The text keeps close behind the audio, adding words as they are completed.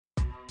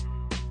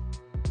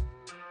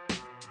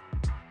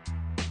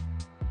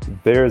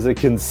There's a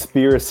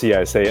conspiracy,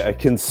 I say, a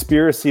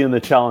conspiracy in the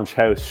challenge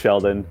house,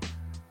 Sheldon.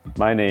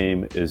 My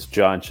name is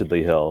John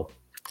Chidley Hill.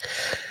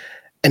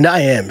 And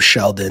I am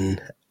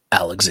Sheldon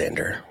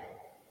Alexander.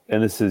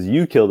 And this is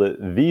You Killed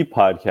It, the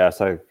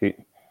podcast. I'm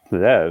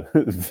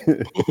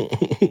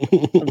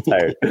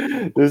tired.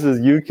 This is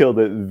You Killed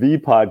It, the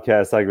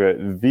podcast talking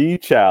about the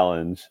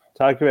challenge,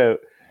 talking about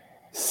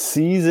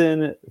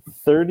season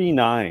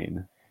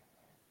 39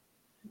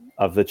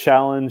 of the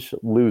challenge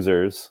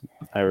losers.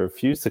 I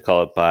refuse to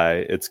call it by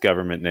its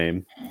government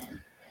name.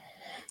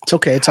 It's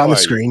okay. It's on the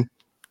screen.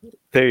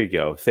 There you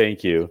go.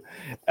 Thank you.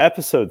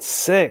 Episode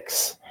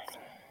 6.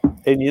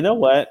 And you know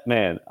what,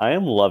 man? I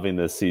am loving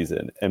this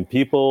season. And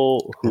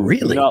people who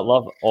do not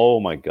love, oh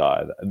my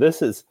God.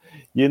 This is,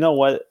 you know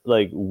what?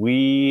 Like,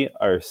 we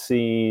are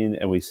seeing,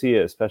 and we see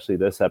it, especially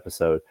this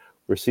episode,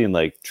 we're seeing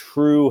like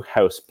true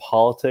house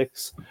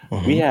politics.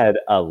 Mm-hmm. We had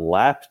a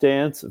lap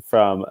dance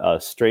from a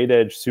straight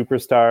edge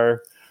superstar.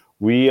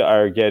 We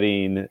are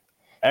getting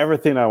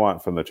everything I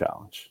want from the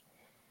challenge.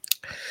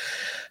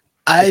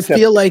 Except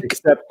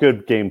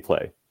good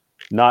gameplay.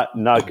 Not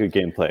good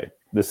gameplay.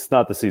 This is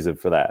not the season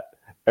for that.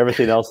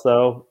 Everything else,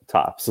 though,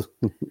 tops.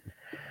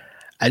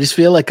 I just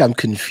feel like I'm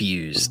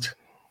confused.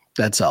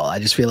 That's all. I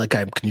just feel like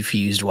I'm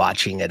confused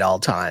watching at all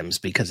times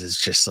because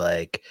it's just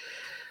like,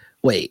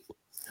 wait,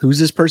 who's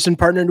this person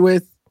partnered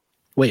with?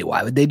 Wait,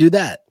 why would they do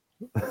that?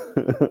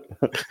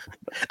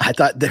 I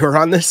thought they were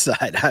on this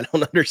side. I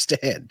don't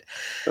understand.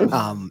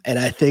 And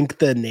I think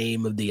the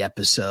name of the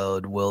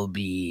episode will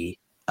be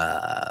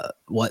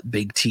what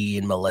Big T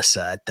and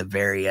Melissa at the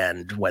very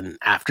end when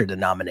after the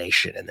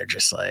nomination, and they're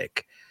just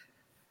like,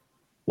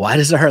 why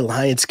does our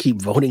alliance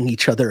keep voting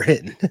each other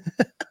in?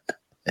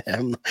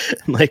 I'm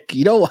like,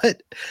 you know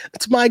what?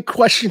 That's my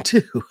question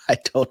too. I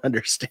don't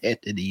understand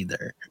it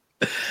either.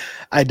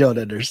 I don't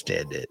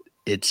understand it.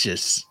 It's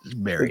just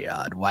very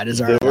odd. Why does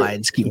our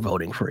alliance keep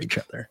voting for each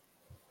other?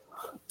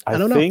 I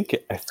don't know.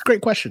 It's a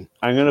great question.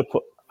 I'm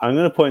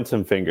gonna point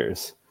some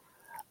fingers.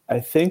 I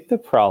think the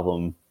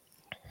problem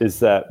is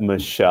that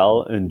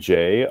Michelle and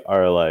Jay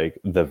are like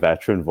the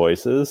veteran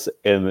voices,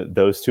 and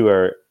those two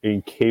are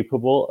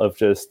incapable of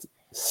just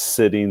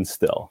sitting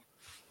still.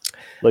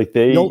 Like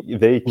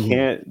they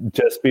can't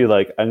just be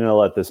like, I'm gonna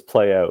let this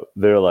play out.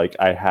 They're like,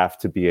 I have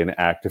to be an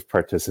active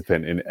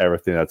participant in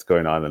everything that's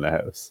going on in the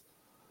house.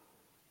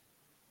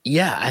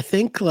 Yeah, I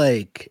think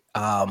like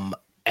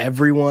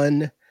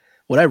everyone,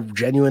 what I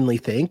genuinely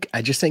think,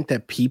 I just think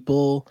that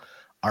people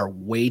are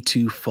way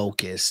too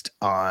focused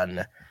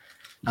on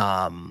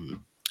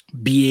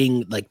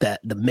being like the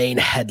main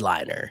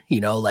headliner, you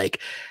know,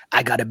 like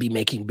I got to be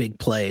making big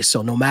plays.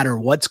 So no matter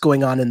what's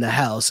going on in the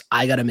house,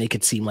 I got to make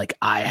it seem like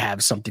I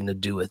have something to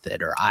do with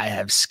it or I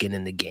have skin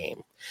in the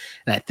game.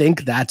 And I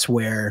think that's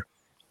where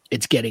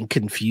it's getting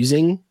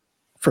confusing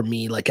for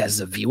me, like as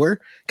a viewer,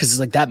 because it's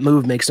like that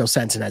move makes no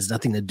sense and has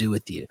nothing to do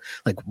with you.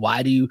 Like,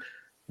 why do you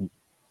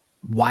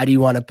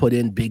want to put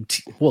in Big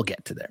T? We'll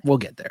get to there. We'll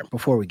get there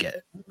before we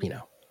get,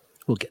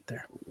 we'll get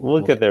there.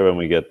 We'll get there when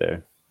we get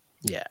there.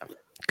 Yeah.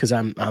 Because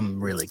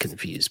I'm really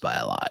confused by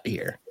a lot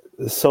here.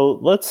 So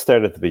let's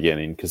start at the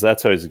beginning, because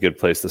that's always a good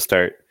place to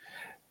start.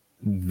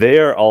 They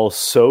are all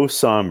so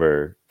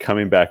somber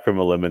coming back from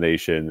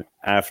elimination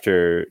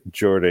after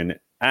Jordan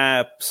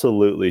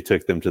absolutely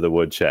took them to the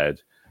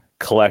woodshed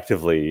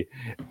collectively,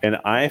 and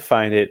I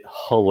find it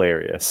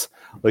hilarious.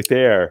 Like,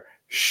 they are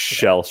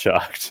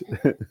shell-shocked.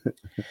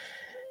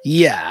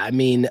 Yeah, I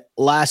mean,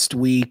 last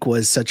week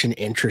was such an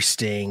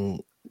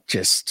interesting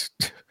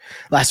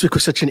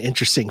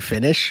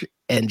finish,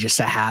 and just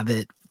to have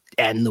it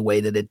end the way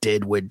that it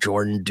did with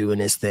Jordan doing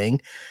his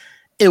thing,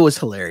 it was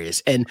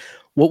hilarious. And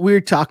what we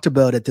talked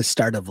about at the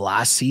start of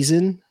last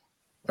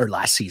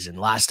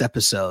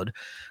episode,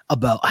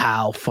 about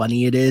how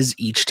funny it is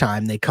each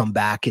time they come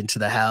back into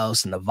the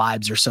house and the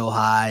vibes are so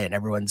high and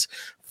everyone's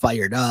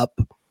fired up,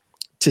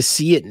 to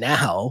see it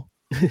now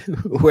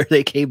where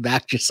they came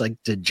back just like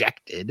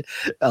dejected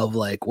of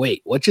like,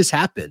 wait, what just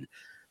happened?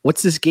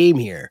 What's this game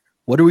here?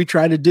 What are we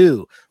trying to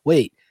do?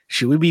 Wait,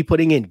 should we be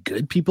putting in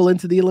good people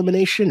into the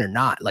elimination or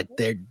not? Like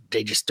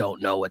they just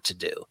don't know what to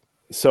do.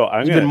 So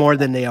more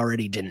than they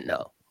already didn't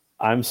know.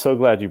 I'm so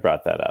glad you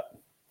brought that up.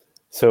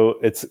 So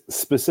it's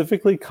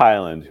specifically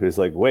Kyland who's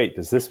like, wait,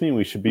 does this mean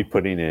we should be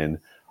putting in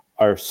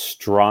our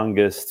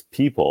strongest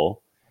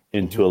people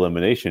into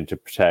elimination to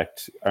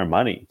protect our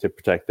money, to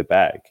protect the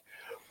bag?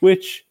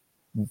 Which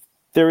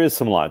there is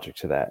some logic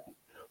to that.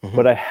 Mm-hmm.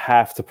 But I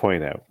have to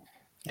point out,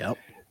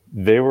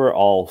 they were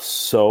all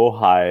so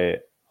high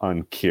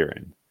on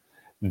Kieran.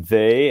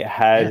 They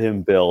had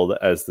him billed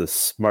as the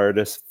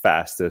smartest,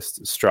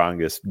 fastest,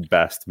 strongest,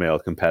 best male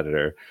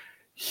competitor.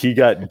 He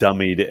got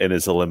dummied and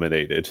is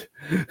eliminated.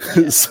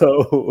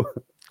 So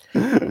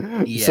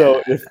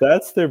if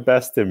that's their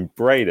best and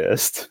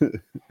brightest,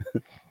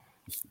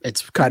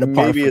 it's kind of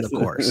par for the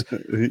course.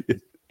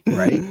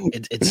 Right?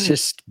 It's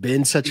just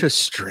been such a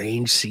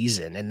strange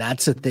season. And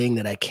that's the thing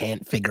that I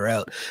can't figure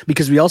out,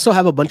 because we also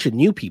have a bunch of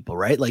new people,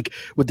 right? Like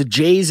with the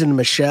Jays and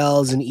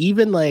Michelles and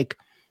even like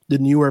the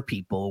newer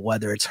people,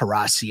 whether it's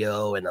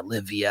Horacio and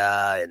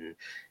Olivia and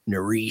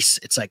Nerys,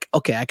 it's like,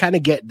 okay, I kind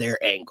of get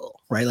their angle,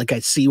 right? Like I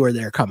see where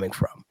they're coming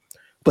from.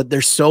 But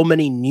there's so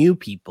many new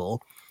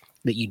people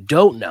that you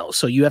don't know.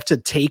 So you have to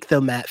take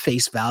them at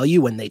face value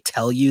when they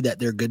tell you that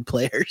they're good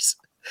players,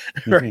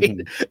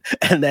 right?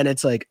 And then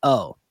it's like,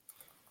 oh,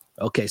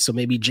 okay, so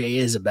maybe Jay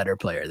is a better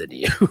player than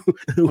you,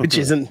 which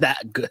isn't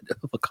that good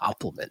of a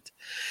compliment.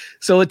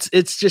 So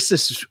it's just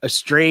a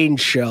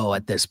strange show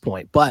at this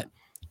point, but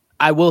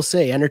I will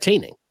say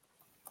entertaining,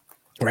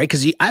 right?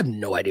 Because I have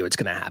no idea what's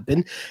going to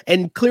happen,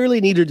 and clearly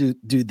neither do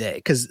they.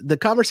 Because the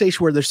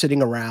conversation where they're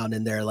sitting around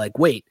and they're like,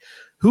 "Wait,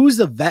 who's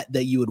the vet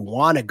that you would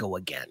want to go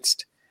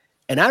against?"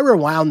 And I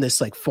rewound this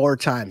like 4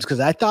 times because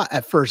I thought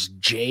at first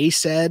Jay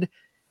said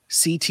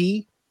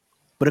CT,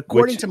 but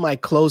according to my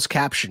closed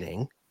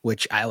captioning,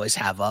 which I always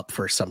have up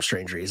for some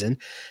strange reason,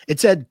 it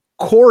said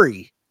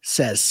Corey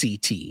says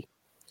CT.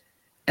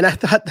 And I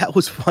thought that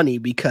was funny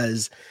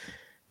because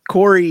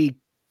Corey,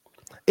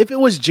 if it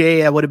was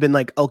Jay, I would have been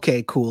like,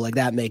 okay, cool. Like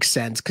that makes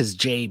sense because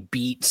Jay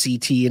beat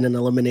CT in an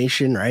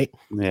elimination, right?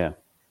 Yeah.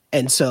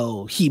 And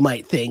so he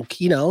might think,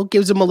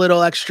 gives him a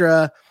little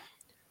extra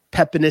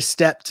pep in his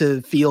step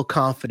to feel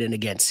confident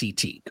against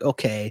CT.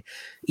 Okay.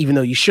 Even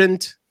though you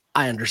shouldn't,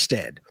 I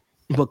understand.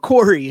 But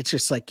Corey, it's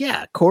just like,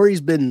 yeah,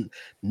 Corey's been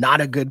not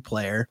a good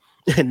player,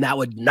 and that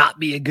would not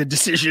be a good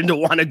decision to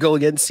want to go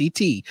against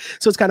CT.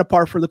 So it's kind of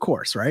par for the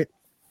course, right?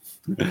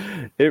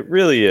 It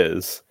really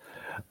is.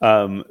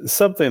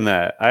 Something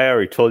that I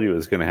already told you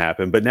was going to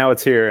happen, but now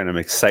it's here and I'm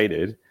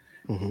excited.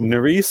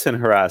 Nerys and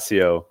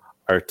Horacio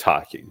are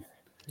talking.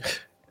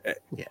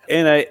 Yeah.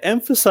 And I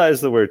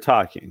emphasize the word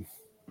talking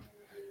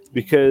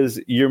because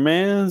your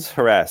man's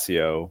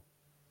Horacio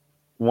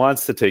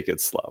wants to take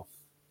it slow.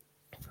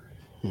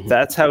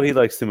 That's how he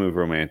likes to move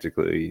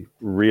romantically,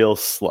 real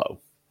slow.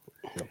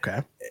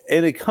 Okay.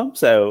 And it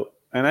comes out,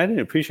 and I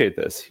didn't appreciate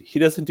this, he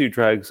doesn't do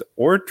drugs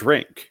or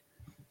drink.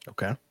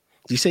 Okay.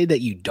 Do you say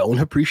that you don't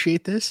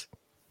appreciate this?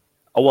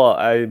 Well,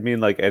 I mean,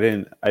 like I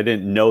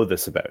didn't know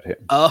this about him.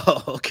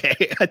 Oh,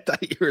 okay. I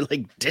thought you were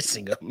like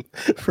dissing him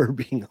for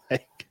being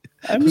like.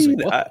 I mean,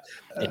 like,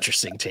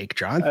 interesting take,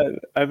 John.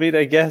 I mean,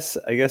 I guess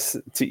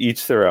to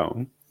each their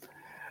own.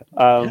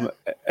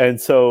 And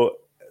so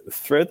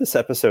throughout this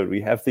episode,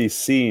 we have these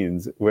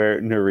scenes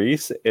where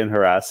Nerys and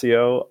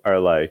Horacio are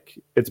like,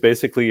 it's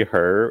basically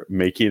her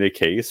making a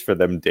case for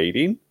them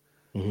dating.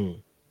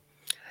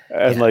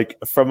 And like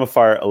from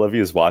afar,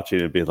 Olivia's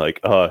watching and being like,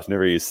 oh,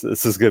 Nerys,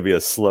 this is going to be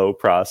a slow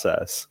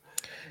process.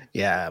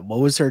 Yeah. What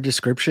was her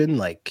description?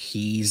 Like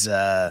he's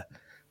a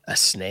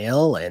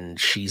snail and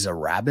she's a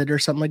rabbit or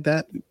something like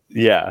that?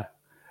 Yeah.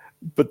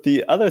 But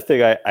the other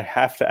thing I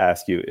have to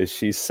ask you is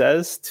she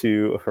says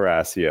to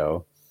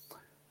Horacio,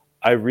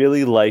 I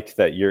really like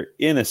that you're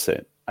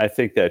innocent. I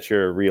think that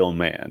you're a real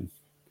man.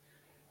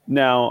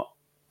 Now,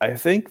 I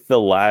think the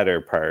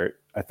latter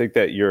part, I think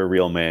that you're a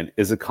real man,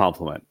 is a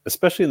compliment,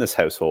 especially in this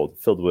household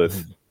filled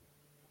with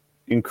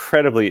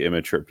incredibly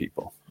immature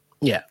people.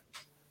 Yeah.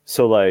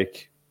 So,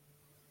 like,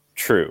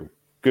 true.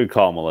 Good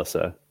call,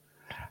 Melissa.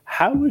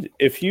 How would,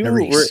 if you were...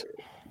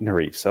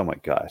 Nerys, oh my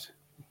God.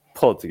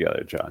 Pull it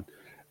together, John.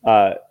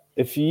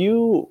 If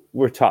you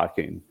were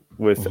talking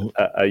with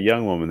a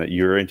young woman that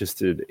you're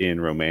interested in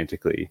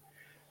romantically,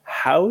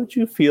 how would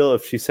you feel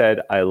if she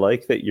said, I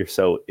like that you're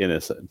so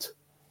innocent?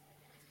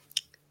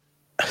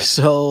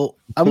 So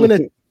I'm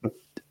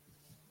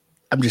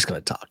just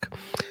going to talk.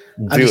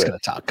 I'm just going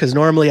to talk because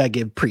normally I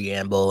give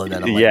preamble and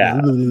then I'm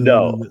like,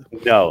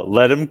 no,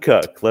 let him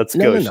cook. Let's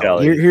go,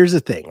 Shelly. Here's the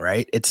thing,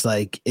 right? It's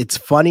like, it's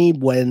funny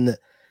when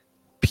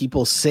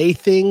people say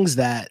things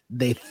that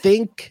they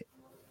think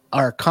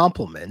are a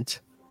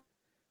compliment,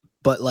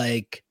 but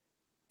like,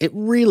 it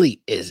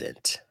really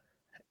isn't.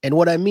 And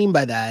what I mean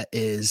by that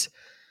is,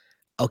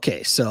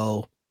 okay,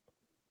 so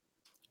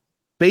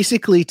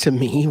basically to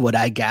me, what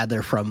I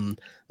gather from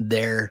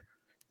their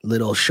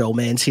little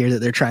showmans here that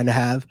they're trying to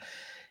have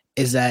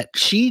is that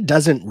she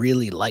doesn't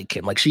really like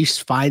him. Like she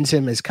finds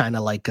him as kind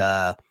of like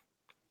I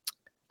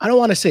don't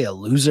want to say a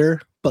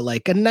loser, but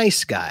like a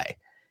nice guy.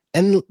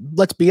 And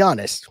let's be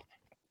honest,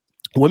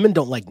 women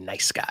don't like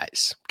nice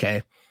guys.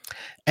 Okay.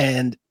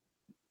 And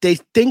they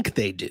think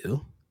they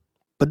do,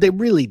 but they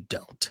really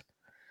don't.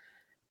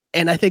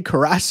 And I think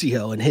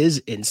Horacio, in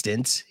his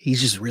instance,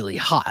 he's just really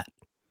hot.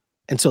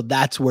 And so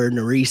that's where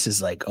Nerys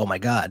is like, oh my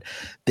God,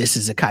 this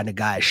is the kind of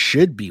guy I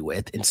should be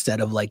with instead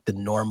of like the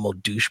normal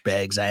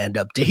douchebags I end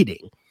up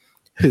dating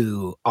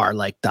who are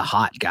like the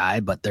hot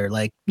guy, but they're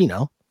like,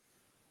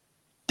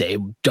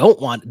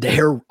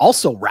 they're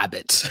also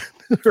rabbits,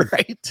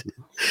 right?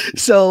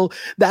 So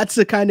that's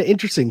the kind of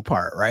interesting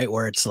part, right?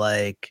 Where it's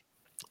like,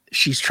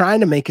 she's trying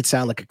to make it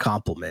sound like a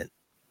compliment,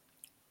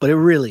 but it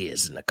really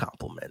isn't a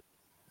compliment,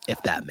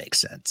 if that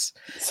makes sense.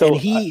 So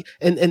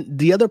and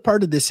the other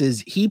part of this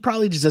is he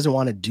probably just doesn't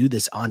want to do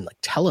this on like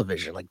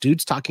television. Like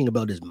dude's talking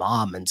about his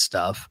mom and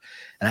stuff.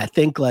 And I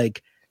think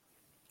like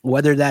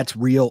whether that's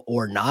real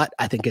or not,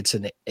 I think it's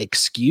an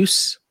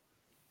excuse,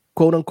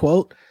 quote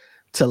unquote,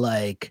 to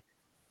like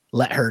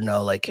let her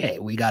know, like, hey,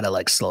 we got to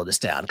like slow this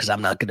down because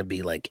I'm not going to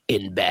be like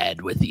in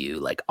bed with you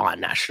like on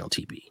national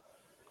TV.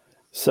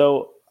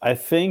 So I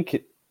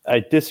think I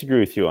disagree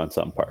with you on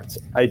some parts.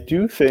 I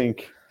do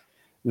think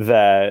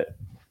that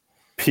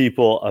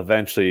people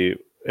eventually,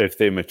 if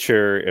they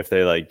mature, if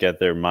they like get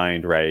their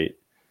mind right,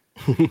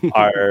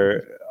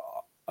 are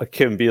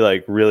can be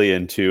like really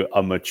into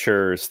a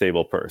mature,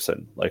 stable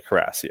person like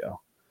Horacio.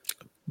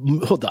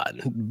 Hold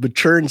on,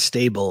 mature and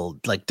stable,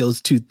 like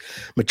those two,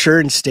 mature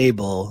and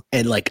stable,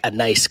 and like a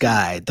nice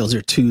guy. Those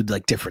are two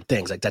like different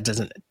things. Like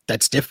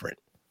that's different.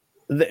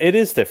 It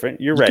is different.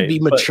 You're You right. could be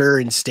mature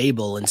and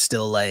stable and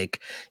still like,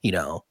 you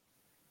know,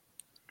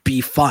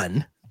 be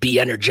fun, be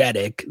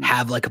energetic,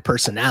 have like a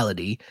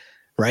personality,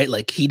 right?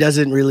 Like he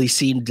doesn't really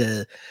seem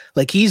to,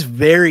 like he's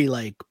very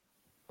like,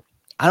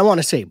 I don't want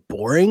to say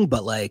boring,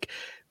 but like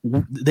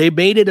they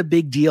made it a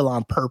big deal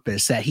on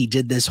purpose that he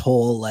did this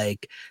whole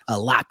like a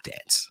lap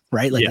dance,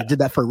 right? Like they did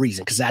that for a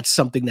reason, because that's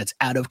something that's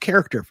out of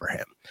character for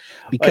him.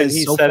 Because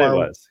he so said far, it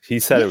was. He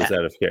said it was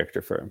out of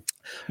character for him.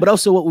 But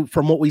also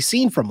from what we've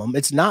seen from him,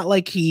 it's not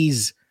like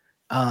he's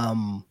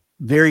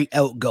very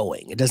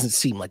outgoing. It doesn't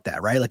seem like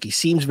that, right? Like he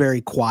seems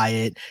very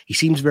quiet. He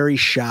seems very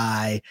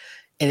shy.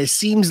 And it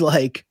seems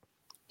like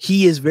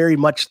he is very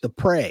much the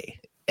prey,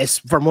 as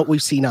from what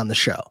we've seen on the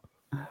show.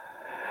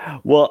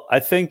 Well,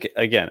 I think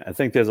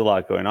there's a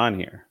lot going on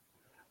here.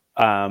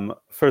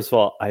 First of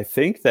all, I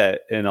think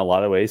that in a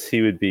lot of ways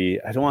he would be,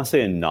 I don't want to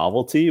say a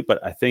novelty,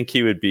 but I think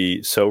he would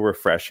be so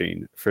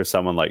refreshing for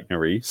someone like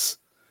Nerys.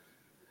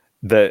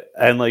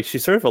 And like she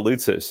sort of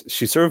alludes to this,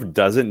 she sort of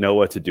doesn't know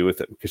what to do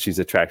with him because she's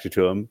attracted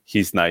to him.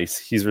 He's nice,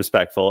 he's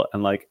respectful,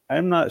 and like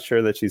I'm not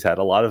sure that she's had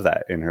a lot of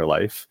that in her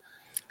life.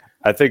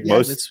 I think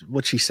that's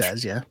what she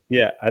says.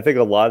 Yeah, I think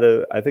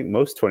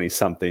most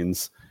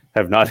 20-somethings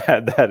have not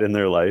had that in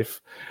their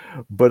life.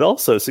 But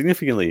also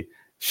significantly,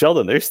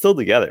 Sheldon, they're still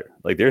together.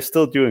 Like they're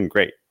still doing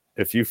great.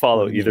 If you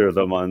follow either of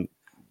them on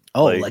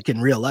like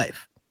in real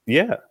life.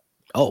 Yeah.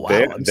 Oh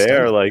wow. They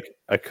are like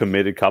a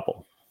committed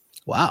couple.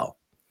 Wow.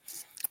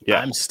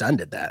 Yeah. I'm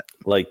stunned at that.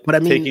 Like, but I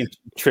mean, taking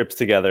trips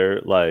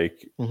together,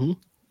 like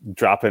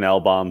dropping L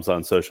bombs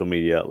on social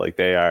media, like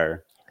they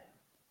are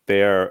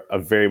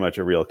very much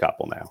a real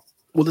couple now.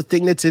 Well, the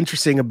thing that's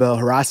interesting about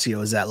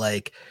Horacio is that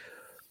like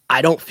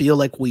I don't feel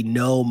like we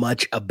know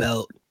much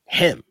about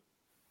him,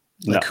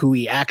 like who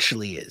he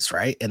actually is,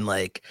 right? And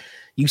like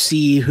you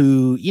see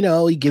who, you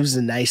know, he gives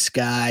a nice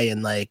guy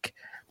and like,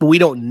 but we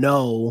don't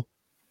know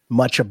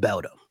much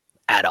about him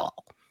at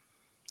all.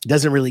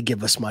 Doesn't really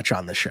give us much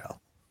on the show.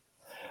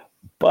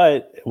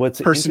 But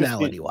what's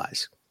personality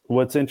wise,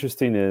 what's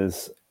interesting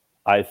is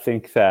I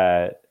think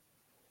that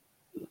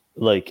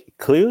like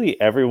clearly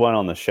everyone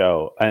on the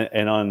show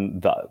and on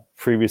the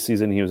previous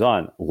season he was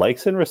on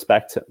likes and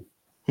respects him.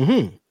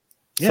 Mm-hmm.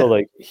 Yeah. So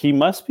like he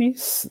must be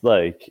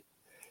like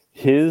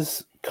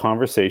his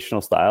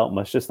conversational style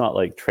must just not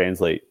like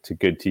translate to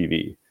good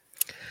TV,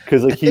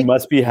 because like he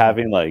must be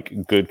having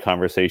like good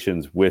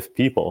conversations with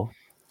people.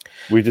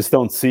 We just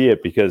don't see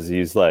it because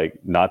he's like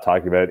not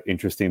talking about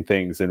interesting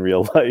things in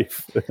real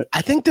life.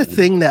 I think the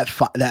thing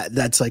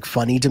that's like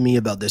funny to me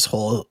about this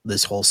whole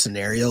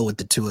scenario with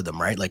the two of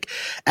them, right? Like,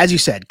 as you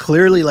said,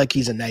 clearly like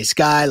he's a nice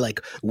guy.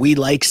 Like we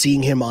like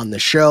seeing him on the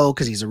show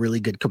because he's a really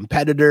good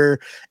competitor.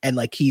 And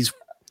like he's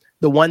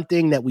the one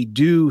thing that we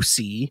do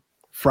see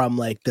from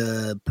like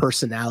the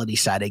personality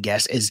side, I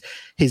guess, is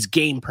his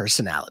game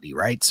personality,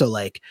 right? So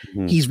like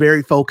he's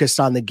very focused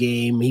on the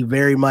game. He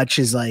very much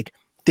is like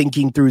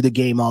thinking through the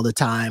game all the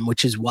time,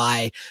 which is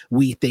why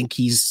we think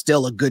he's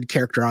still a good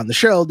character on the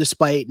show,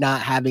 despite not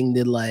having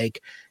the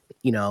like,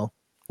 you know,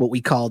 what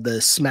we call the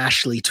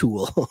Smashly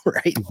tool,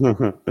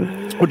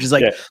 right? Which is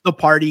like the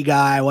party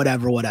guy,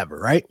 whatever,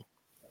 right?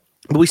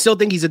 But we still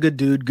think he's a good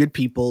dude, good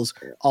peoples,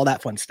 all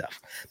that fun stuff.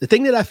 The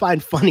thing that I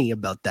find funny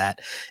about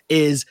that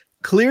is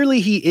clearly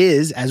he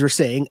is, as we're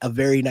saying, a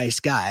very nice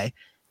guy.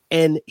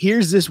 And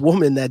here's this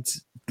woman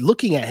that's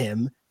looking at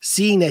him,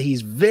 seeing that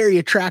he's very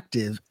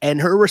attractive, and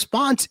her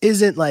response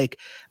isn't like,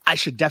 I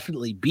should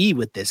definitely be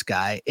with this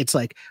guy. It's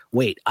like,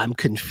 wait, I'm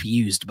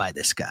confused by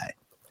this guy.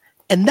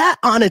 And that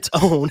on its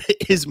own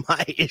is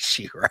my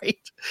issue, right?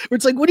 Where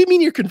it's like, what do you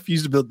mean you're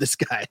confused about this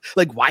guy?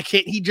 Like, why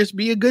can't he just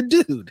be a good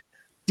dude?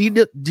 Do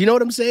you know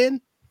what I'm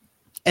saying?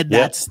 And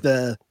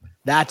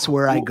that's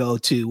where I go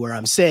to, where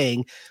I'm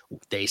saying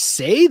they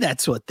say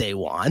that's what they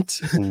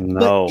want.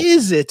 No. But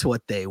is it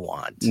what they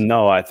want?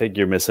 No, I think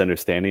you're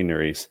misunderstanding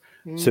Nerys.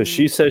 So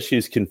she says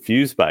she's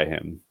confused by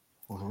him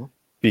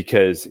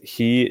because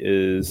he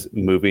is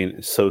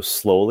moving so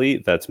slowly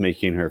that's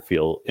making her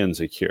feel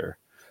insecure.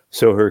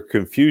 So her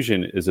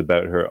confusion is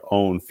about her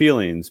own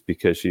feelings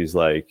because she's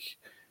like,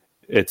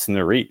 it's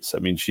Nerys. I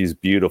mean, she's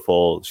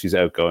beautiful. She's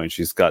outgoing.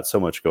 She's got so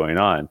much going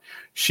on.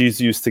 She's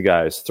used to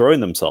guys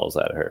throwing themselves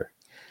at her.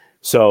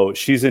 So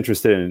she's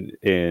interested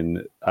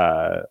in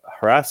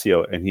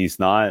Horacio, and he's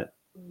not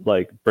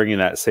like bringing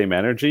that same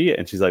energy.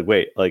 And she's like,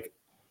 wait, like,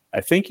 I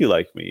think you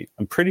like me.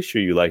 I'm pretty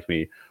sure you like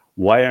me.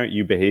 Why aren't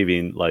you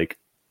behaving like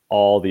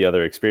all the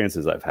other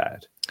experiences I've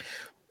had?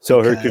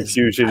 So her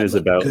confusion I'm is a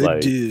about good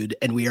like, dude,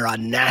 and we are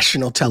on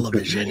national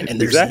television, and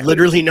there's Exactly.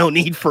 literally no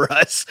need for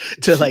us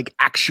to like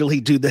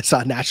actually do this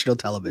on national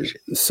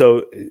television.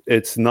 so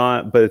it's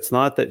not, but it's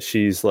not that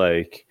she's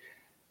like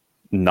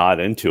not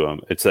into him.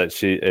 It's that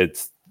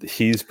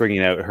he's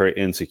bringing out her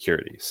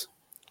insecurities.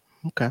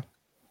 Okay.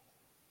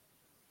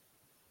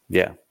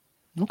 Yeah.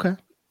 Okay.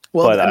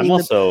 Well, But I mean,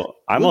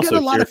 I'm we'll get also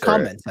a lot here of for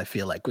comments. I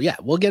feel like, yeah,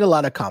 we'll get a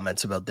lot of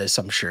comments about this,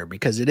 I'm sure,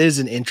 because it is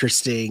an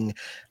interesting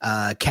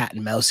cat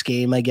and mouse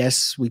game, I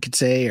guess we could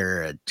say,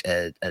 or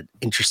an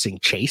interesting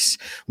chase.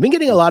 I've been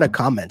getting a lot of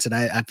comments, and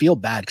I feel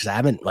bad because I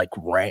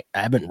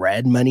haven't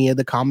read many of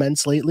the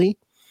comments lately.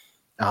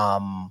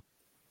 But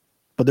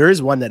there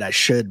is one that I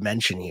should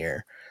mention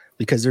here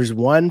because there's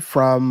one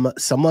from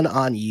someone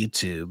on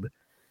YouTube.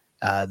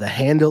 The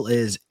handle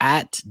is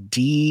at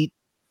D.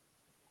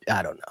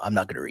 I don't know. I'm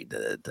not going to read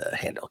the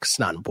handle because it's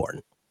not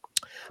important.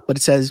 But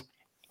it says,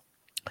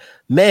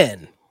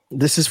 man,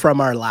 this is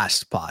from our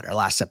last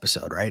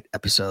episode, right?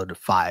 Episode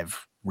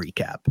 5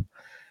 recap.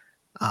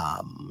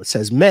 It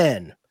says,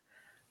 man,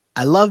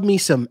 I love me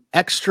some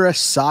extra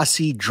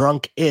saucy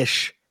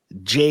drunk-ish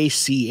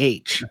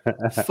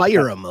JCH.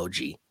 Fire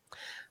emoji.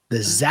 The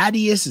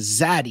zaddiest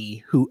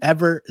zaddy who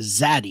ever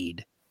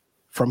zaddied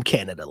from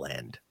Canada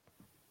land.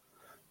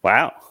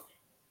 Wow.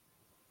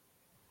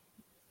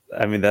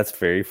 I mean, that's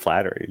very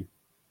flattering.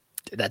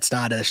 That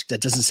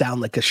doesn't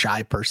sound like a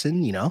shy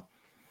person, you know?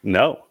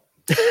 No,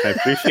 I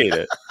appreciate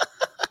it.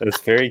 That's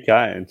very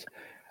kind.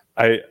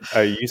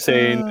 Are you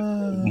saying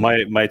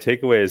my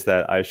takeaway is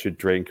that I should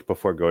drink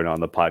before going on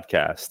the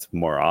podcast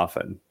more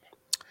often?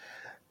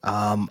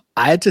 I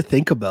had to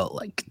think about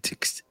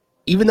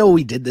even though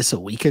we did this a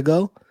week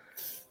ago,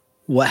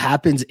 what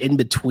happens in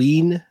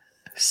between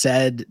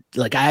said,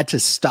 like, I had to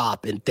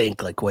stop and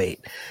think, like,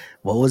 wait,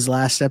 what was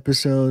last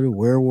episode?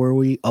 Where were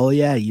we? Oh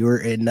yeah, you were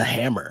in the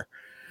Hammer.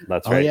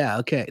 That's right. Oh yeah,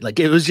 okay. Like,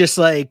 it was just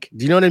like,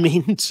 do you know what I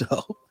mean?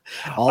 So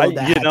all of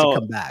that had to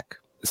come back.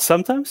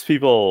 Sometimes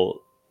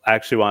people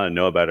actually want to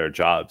know about our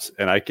jobs,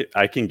 and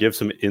I can give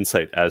some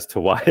insight as to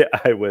why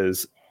I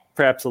was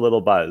perhaps a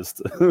little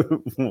buzzed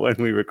when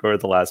we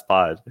recorded the last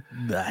pod.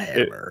 The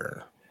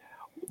Hammer.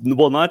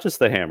 Well, not just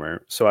the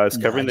Hammer. So I was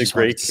covering the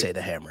Grey. To say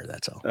the Hammer.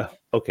 That's all.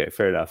 Okay,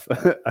 fair enough.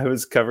 I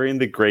was covering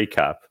the Grey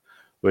Cup,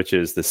 which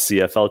is the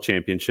CFL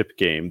championship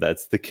game.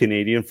 That's the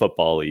Canadian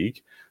Football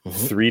League.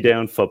 Mm-hmm.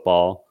 3-down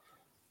football.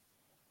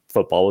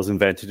 Football was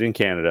invented in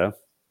Canada.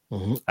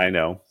 Mm-hmm. I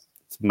know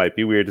it might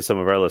be weird to some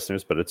of our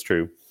listeners, but it's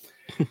true.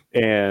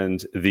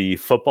 And the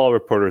Football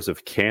Reporters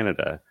of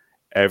Canada,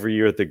 every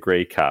year at the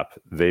Grey Cup,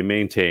 they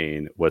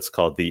maintain what's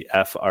called the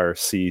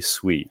FRC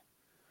suite,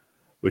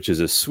 which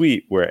is a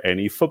suite where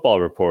any football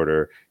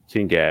reporter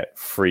can get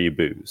free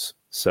booze.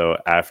 So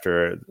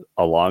after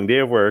a long day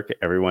of work,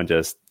 everyone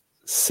just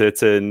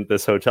sits in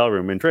this hotel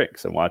room and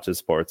drinks and watches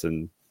sports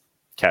and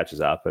catches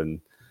up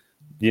and,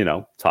 you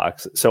know,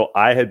 talks. So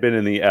I had been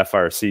in the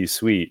FRC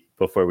suite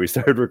before we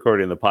started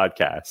recording the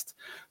podcast.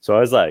 So I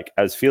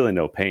was feeling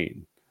no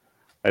pain.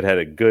 I'd had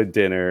a good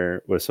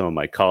dinner with some of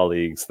my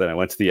colleagues. Then I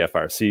went to the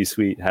FRC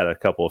suite, had a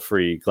couple of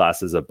free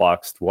glasses of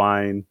boxed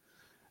wine.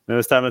 Then it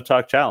was time to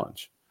talk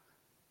challenge.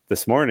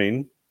 This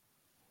morning,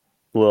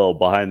 a little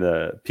behind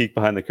the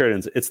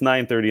curtains, it's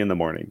 9:30 in the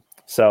morning.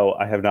 So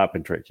I have not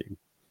been drinking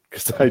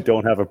because I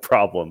don't have a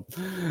problem.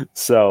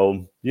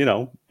 So, you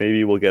know,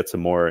 maybe we'll get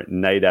some more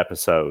night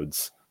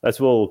episodes.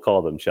 That's what we'll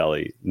call them,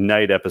 Shelley.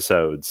 Night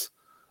episodes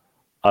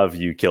of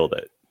You Killed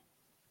It.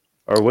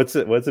 Or what's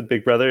it,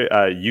 Big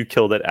Brother? You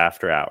Killed It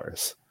After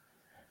Hours.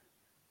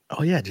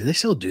 Oh, yeah. Do they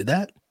still do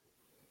that?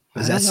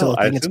 Is that still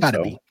a thing? It's got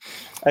to be.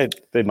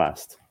 They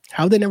must.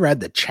 How they never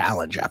had the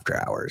challenge after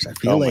hours? I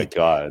feel like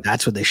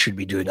that's what they should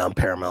be doing on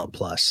Paramount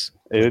Plus.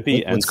 It would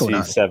be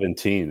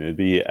NC-17. It would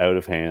be out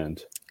of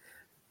hand.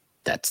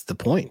 That's the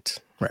point,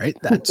 right?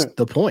 That's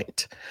the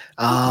point.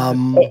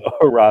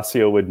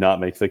 Horacio would not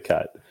make the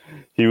cut.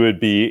 He would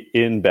be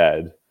in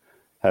bed,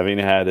 having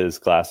had his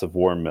glass of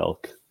warm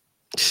milk.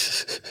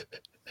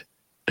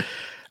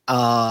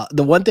 The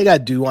one thing I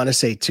do want to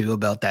say too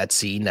about that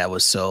scene that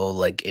was so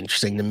like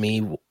interesting to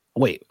me.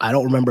 Wait, I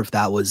don't remember if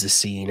that was the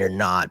scene or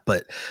not,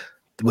 but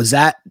was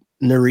that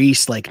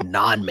Nerys like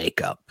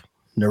non-makeup?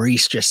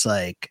 Nerys just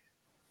like,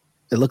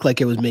 it looked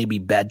like it was maybe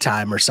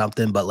bedtime or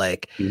something, but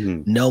like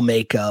no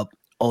makeup,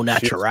 au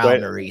naturel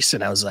Nerys.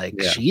 And I was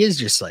like, she is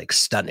just like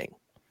stunning.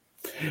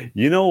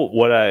 You know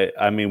what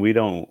I mean,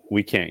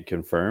 we can't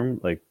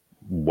confirm like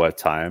what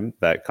time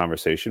that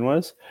conversation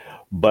was,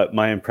 but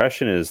my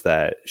impression is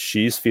that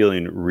she's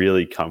feeling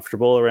really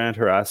comfortable around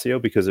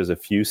Horacio because there's a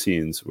few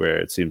scenes where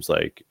it seems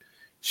like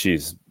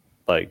she's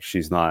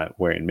not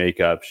wearing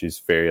makeup. She's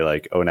very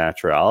like au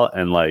naturel.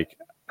 And like,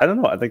 I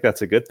don't know. I think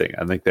that's a good thing.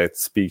 I think that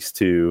speaks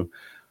to,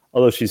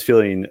 although she's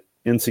feeling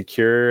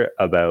insecure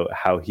about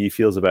how he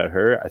feels about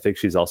her, I think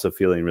she's also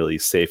feeling really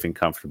safe and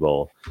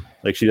comfortable.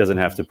 Like she doesn't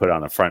have to put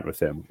on a front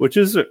with him, which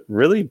is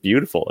really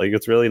beautiful. Like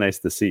it's really nice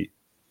to see.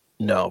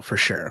 No, for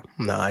sure.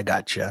 No, I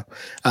gotcha.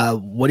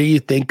 What do you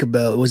think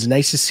about, it was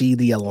nice to see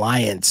the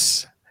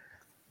alliance,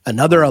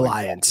 another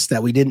alliance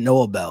that we didn't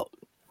know about.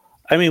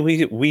 I mean,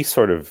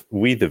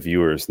 we the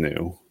viewers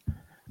knew.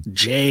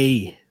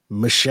 Jay,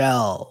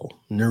 Michelle,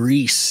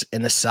 Nerys,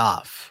 and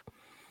Asaf.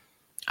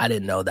 I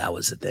didn't know that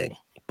was a thing,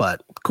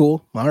 but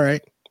cool. All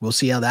right. We'll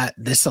see how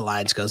this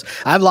alliance goes.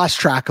 I've lost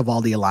track of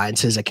all the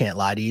alliances. I can't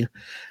lie to you.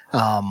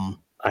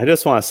 I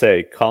just want to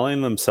say,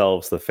 calling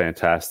themselves the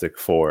Fantastic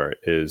Four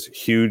is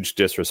huge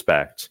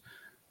disrespect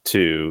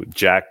to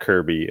Jack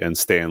Kirby and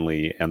Stan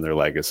Lee and their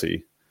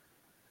legacy.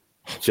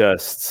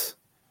 Just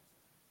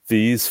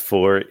these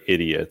four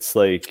idiots.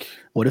 Like,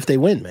 what if they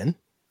win, man?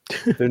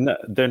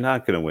 They're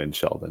not going to win,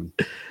 Sheldon.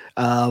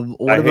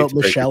 What about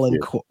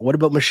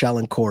Michelle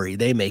and Corey?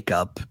 They make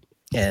up,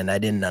 and I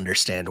didn't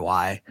understand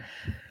why,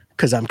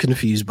 because I'm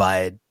confused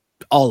by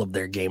all of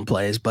their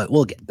gameplays. But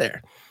we'll get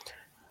there.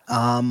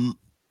 A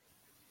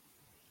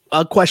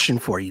question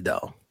for you,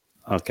 though.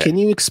 Okay. Can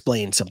you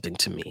explain something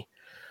to me?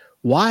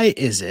 Why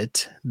is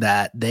it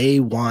that they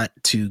want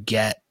to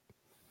get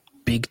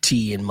Big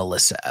T and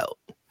Melissa out?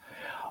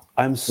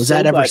 Was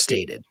that ever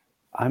stated?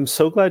 I'm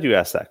so glad you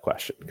asked that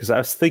question, because I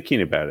was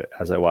thinking about it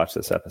as I watched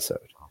this episode.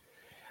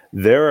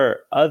 There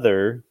are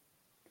other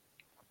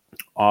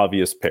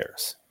obvious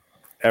pairs.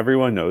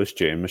 Everyone knows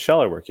Jay and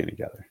Michelle are working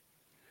together.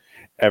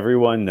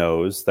 Everyone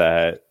knows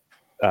that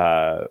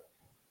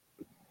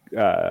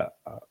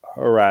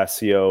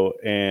Horacio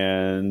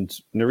and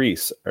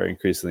Nerys are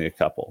increasingly a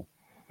couple,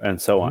 and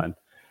so on.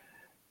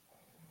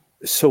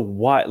 So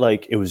why,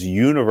 like, it was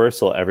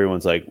universal.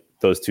 Everyone's like,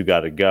 those two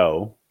got to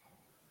go.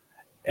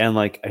 And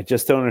like, I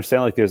just don't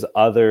understand. Like, there's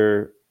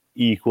other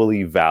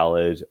equally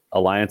valid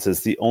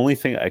alliances. The only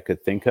thing I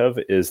could think of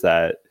is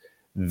that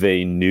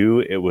they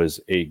knew it was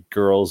a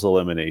girls'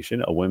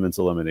 elimination, a women's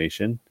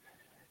elimination.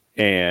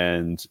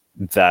 And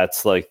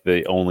that's like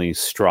the only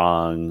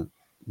strong,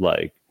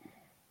 like,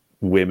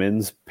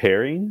 women's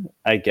pairing,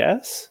 I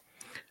guess.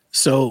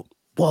 So,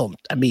 well,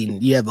 I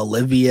mean, you have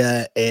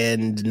Olivia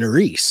and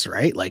Nerys,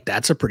 right? Like,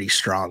 that's a pretty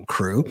strong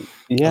crew.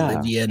 Yeah.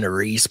 Olivia,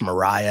 Nerys,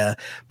 Mariah.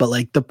 But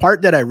like, the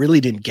part that I really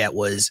didn't get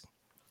was,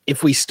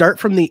 if we start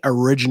from the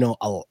original,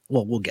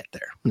 well, we'll get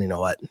there. You know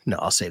what? No,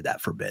 I'll save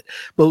that for a bit.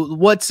 But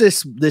what's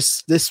this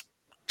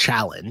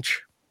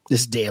challenge,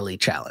 this daily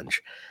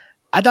challenge?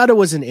 I thought it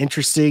was an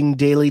interesting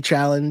daily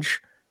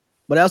challenge,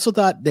 but I also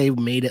thought they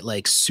made it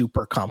like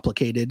super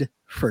complicated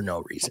for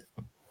no reason.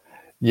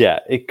 Yeah,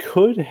 it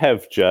could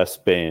have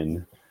just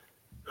been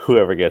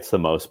whoever gets the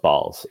most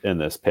balls in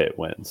this pit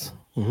wins.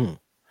 Mm-hmm.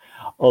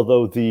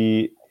 Although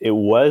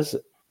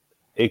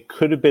it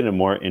could have been a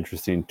more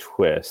interesting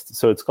twist.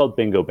 So it's called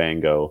Bingo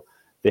Bango.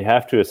 They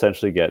have to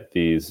essentially get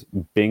these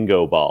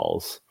bingo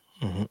balls.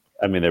 Mm-hmm.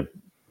 I mean, they're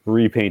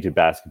repainted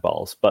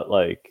basketballs, but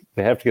like,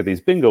 they have to get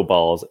these bingo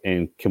balls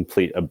and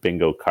complete a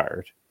bingo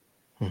card.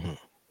 Mm-hmm.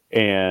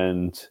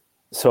 And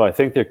so I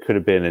think there could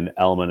have been an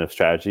element of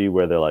strategy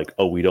where they're like,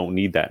 oh, we don't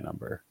need that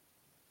number.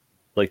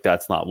 Like,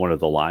 that's not one of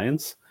the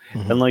lines.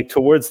 Mm-hmm. And like,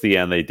 towards the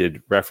end, they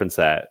did reference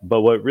that.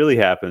 But what really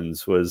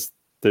happens was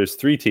there's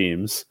 3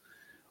 teams.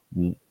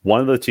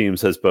 One of the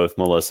teams has both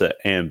Melissa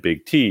and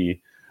Big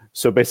T.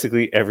 So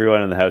basically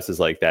everyone in the house is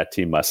like, that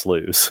team must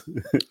lose,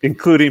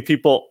 including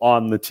people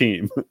on the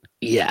team.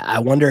 Yeah, I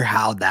wonder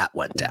how that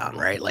went down,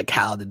 right? Like,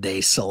 how did they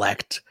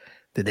select?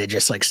 Did they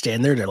just like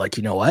stand there? They're like,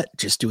 you know what?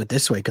 Just do it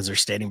this way because they're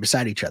standing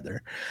beside each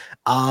other.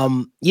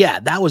 Yeah,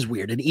 that was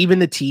weird. And even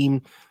the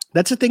team,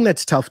 that's a thing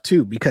that's tough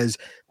too, because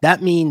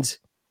that means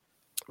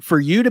for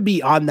you to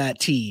be on that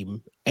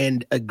team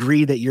and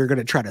agree that you're going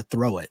to try to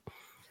throw it,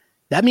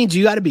 that means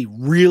you got to be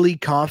really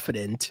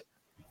confident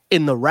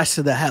in the rest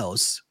of the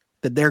house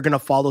that they're going to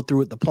follow through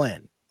with the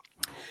plan.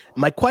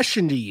 My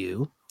question to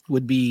you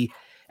would be,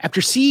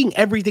 after seeing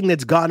everything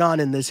that's gone on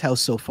in this house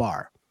so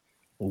far,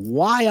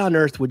 why on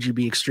earth would you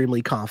be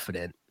extremely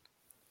confident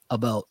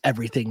about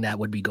everything that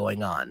would be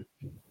going on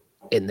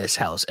in this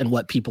house and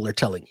what people are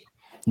telling you?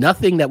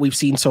 Nothing that we've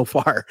seen so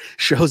far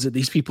shows that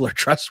these people are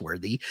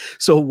trustworthy.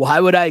 So why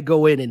would I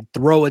go in and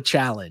throw a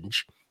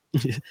challenge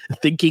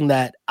thinking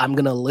that I'm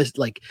going to list,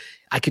 like,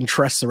 I can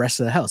trust the rest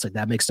of the house? Like,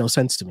 that makes no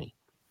sense to me.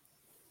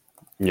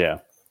 Yeah.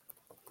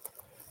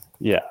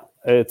 Yeah.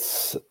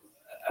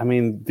 I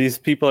mean, these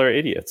people are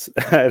idiots.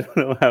 I don't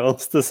know how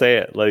else to say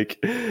it.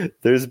 Like,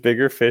 there's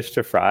bigger fish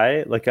to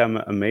fry. Like, I'm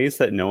amazed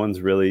that no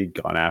one's really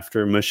gone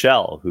after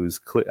Michelle, who's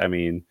I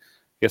mean,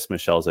 I guess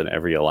Michelle's in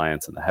every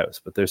alliance in the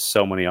house, but there's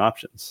so many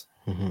options.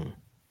 Mm-hmm.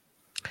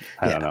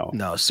 I don't know.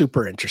 No,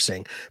 super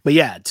interesting. But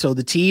yeah, so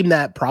the team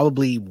that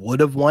probably would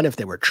have won if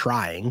they were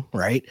trying,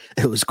 right?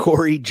 It was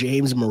Corey,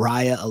 James,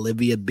 Mariah,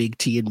 Olivia, Big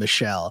T, and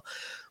Michelle.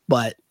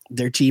 But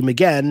their team,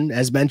 again,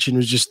 as mentioned,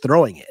 was just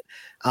throwing it.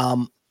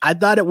 I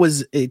thought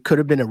it could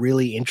have been a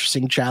really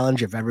interesting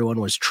challenge if everyone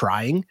was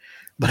trying,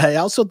 but I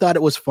also thought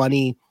it was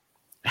funny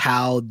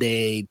how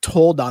they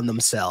told on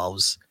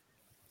themselves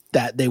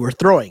that they were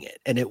throwing it.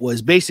 And it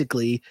was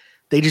basically,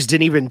 they just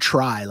didn't even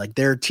try. Like,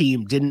 their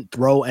team didn't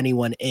throw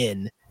anyone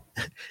in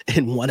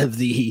one of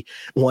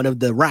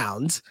the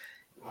rounds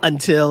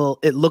until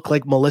it looked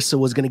like Melissa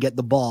was going to get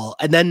the ball.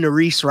 And then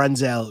Nerys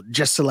runs out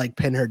just to like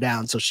pin her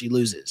down so she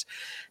loses.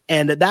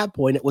 And at that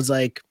point it was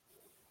like,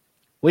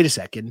 wait a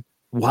second.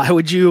 Why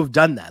would you have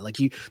done that? Like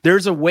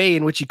there's a way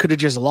in which you could have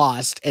just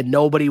lost and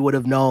nobody would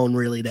have known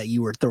really that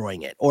you were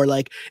throwing it, or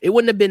like it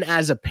wouldn't have been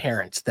as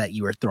apparent that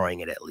you were throwing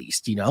it at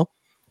least, you know?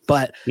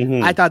 But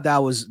I thought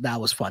that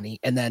was funny.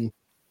 And then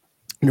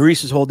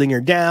Nerys is holding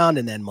her down,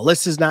 and then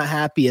Melissa's not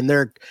happy, and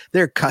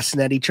they're cussing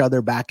at each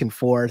other back and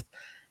forth,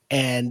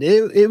 and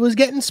it was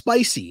getting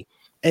spicy.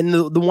 And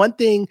the one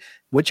thing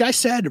which I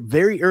said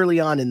very early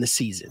on in the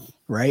season,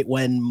 right,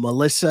 when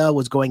Melissa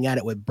was going at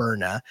it with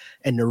Berna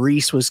and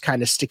Nerys was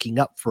kind of sticking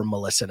up for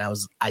Melissa, and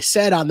I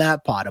said on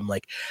that pod, I'm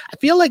like, I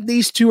feel like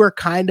these two are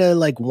kind of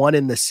like one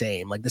and the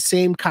same, like the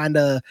same kind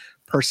of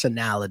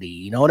personality,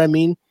 you know what I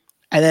mean?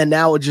 And then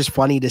now it's just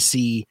funny to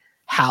see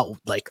how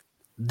like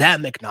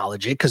them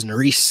acknowledge it, because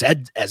Nerys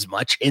said as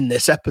much in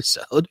this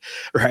episode,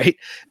 right?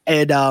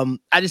 And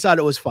I just thought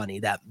it was funny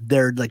that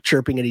they're like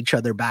chirping at each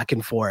other back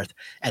and forth.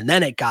 And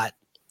then it got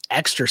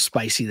extra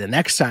spicy the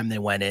next time they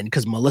went in,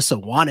 because Melissa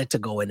wanted to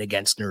go in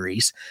against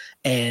Nerys,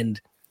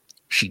 and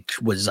she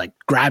was like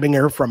grabbing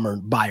her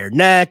by her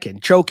neck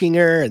and choking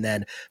her and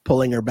then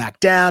pulling her back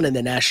down. And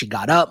then as she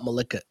got up,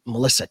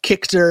 Melissa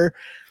kicked her.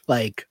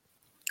 Like,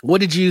 what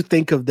did you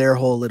think of their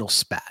whole little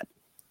spat?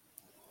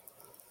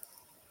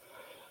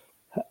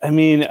 I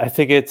mean, I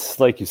think it's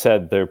like you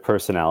said, their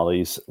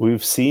personalities.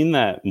 We've seen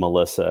that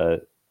Melissa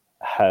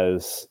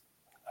has,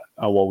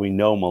 we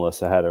know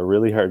Melissa had a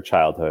really hard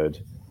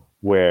childhood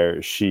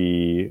where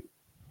she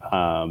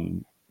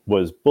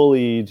was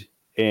bullied,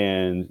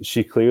 and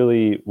she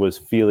clearly was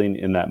feeling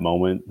in that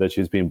moment that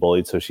she was being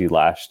bullied, so she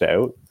lashed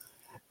out.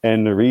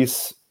 And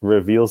Nerys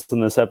reveals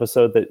in this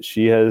episode that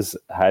she has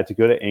had to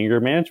go to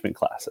anger management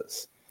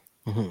classes.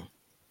 Mm-hmm.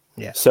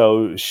 Yeah.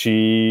 So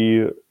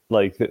she...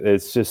 like,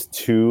 it's just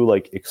two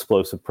like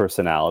explosive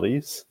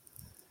personalities.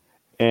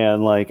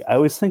 And like, I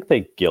always think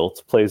that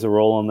guilt plays a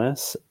role in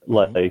this.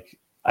 Like,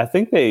 I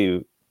think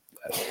they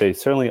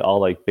certainly all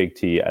like Big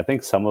T. I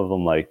think some of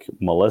them like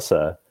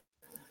Melissa.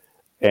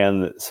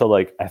 And so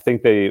like, I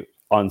think they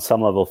on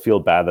some level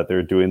feel bad that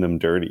they're doing them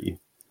dirty.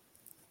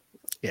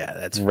 Yeah,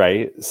 that's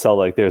right. So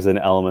like, there's an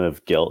element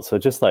of guilt. So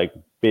just like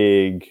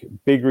big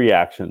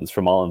reactions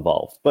from all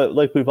involved. But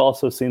like, we've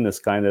also seen this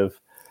kind of,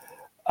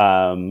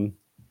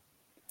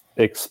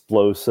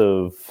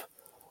 explosive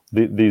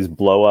these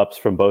blow-ups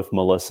from both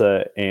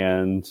Melissa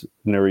and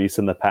Nerys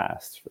in the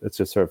past. It's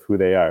just sort of who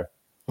they are.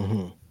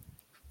 Mm-hmm.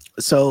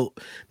 So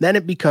then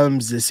it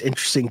becomes this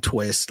interesting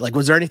twist. Like,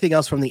 was there anything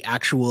else from the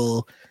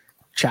actual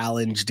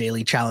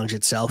daily challenge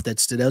itself that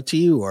stood out to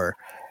you? Or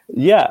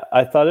yeah,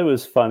 I thought it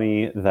was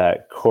funny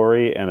that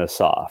Corey and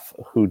Asaf,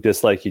 who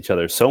dislike each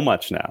other so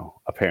much now,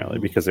 apparently,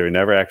 because they were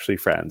never actually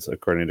friends,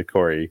 according to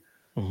Corey,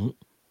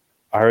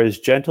 are as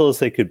gentle as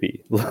they could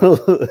be.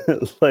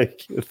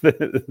 Like,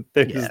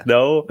 there's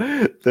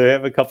they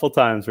have a couple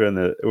times where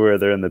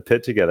they're in the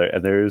pit together,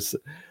 and there's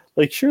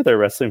like, sure, they're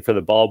wrestling for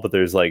the ball, but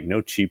there's like no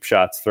cheap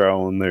shots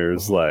thrown.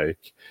 There's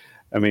like,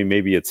 I mean,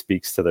 maybe it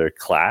speaks to their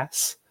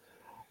class,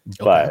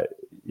 but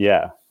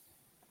yeah.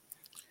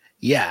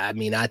 I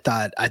mean, I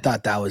thought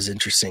that was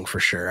interesting for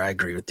sure. I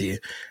agree with you.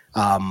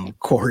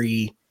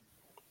 Corey,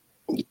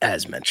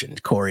 as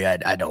mentioned, Corey,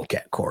 I don't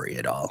get Corey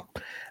at all.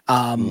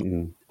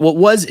 What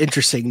was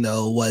interesting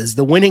though was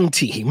the winning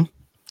team,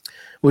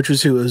 which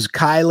was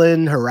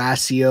Kylan,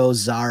 Horacio,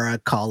 Zara,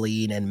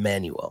 Colleen, and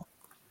Manuel.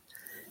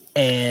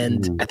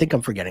 And I think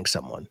I'm forgetting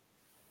someone.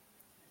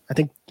 I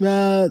think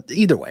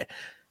either way,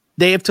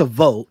 they have to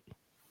vote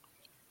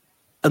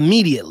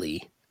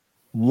immediately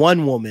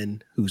one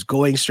woman who's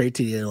going straight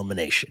to the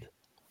elimination,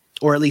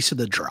 or at least to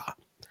the draw,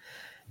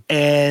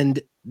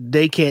 and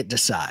they can't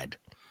decide.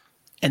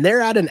 And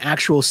they're at an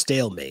actual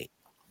stalemate,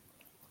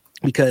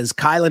 because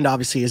Kylan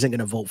obviously isn't going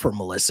to vote for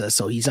Melissa,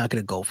 so he's not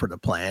going to go for the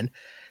plan.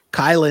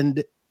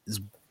 Kylan's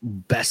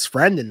best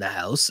friend in the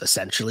house,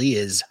 essentially,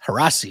 is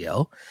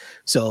Horacio.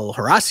 So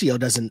Horacio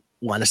doesn't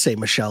want to say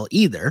Michelle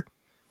either.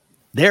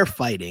 They're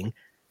fighting.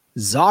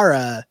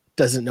 Zara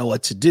doesn't know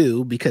what to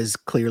do, because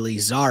clearly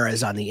Zara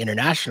is on the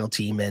international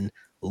team, and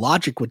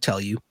logic would tell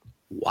you,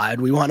 why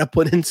would we want to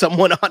put in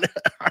someone on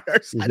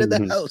our side of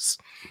the house?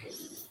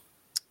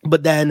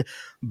 But then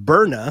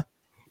Berna's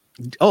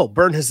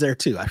there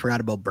too. I forgot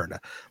about Berna.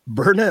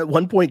 Berna at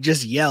one point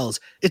just yells,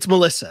 "It's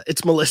Melissa!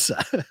 It's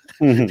Melissa!"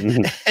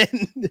 And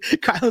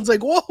Kylan's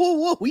like,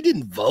 "Whoa! We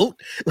didn't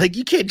vote. Like,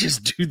 you can't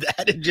just do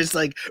that and just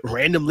like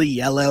randomly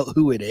yell out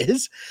who it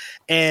is."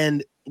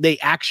 And they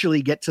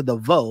actually get to the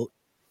vote,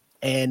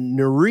 and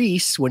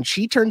Nerys, when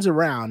she turns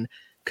around,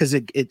 because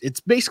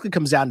it basically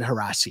comes down to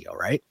Horacio,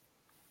 right?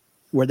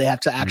 Where they have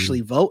to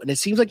actually vote, and it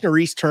seems like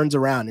Nerys turns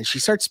around and she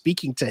starts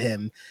speaking to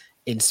him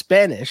in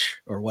Spanish,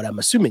 or what I'm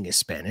assuming is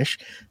Spanish,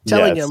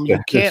 telling him you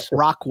can't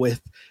rock with,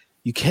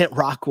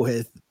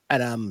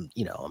 and I'm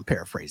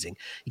paraphrasing.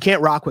 You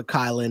can't rock with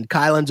Kylan.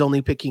 Kylan's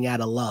only picking out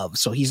of love,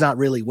 so he's not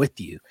really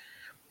with you,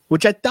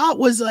 which I thought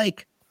was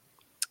like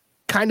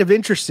kind of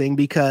interesting,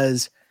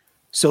 because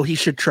so he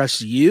should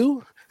trust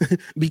you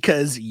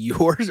because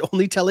you're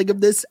only telling him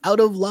this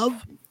out of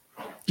love.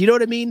 Do you know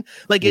what I mean?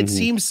 Like, it Mhm.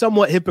 seems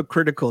somewhat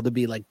hypocritical to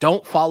be like,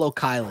 don't follow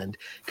Kylan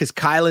because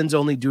Kylan's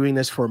only doing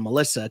this for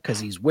Melissa because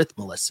he's with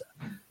Melissa.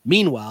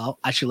 Meanwhile,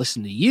 I should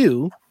listen to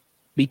you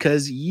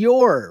because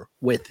you're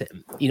with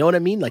him. You know what I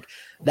mean? Like,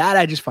 that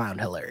I just found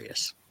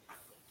hilarious.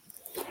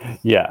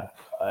 Yeah.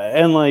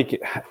 And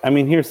like, I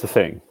mean, here's the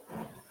thing.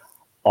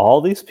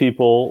 All these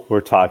people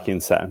were talking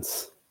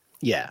sense.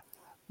 Yeah.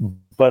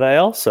 But I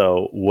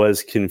also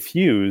was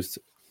confused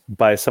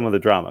by some of the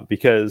drama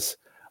because,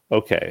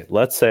 okay,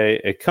 let's say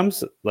it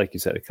comes, like you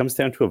said, it comes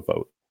down to a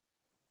vote,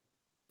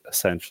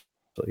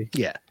 essentially.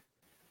 Yeah.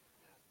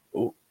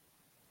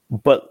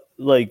 But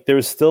like,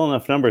 there's still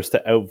enough numbers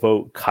to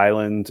outvote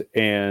Kyland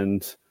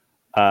and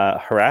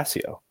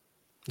Horacio.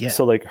 Yeah.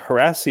 So like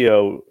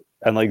Horacio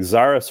and like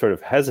Zara sort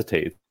of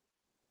hesitates,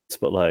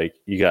 but like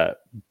you got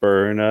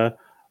Berna,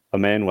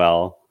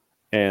 Emmanuel,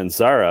 and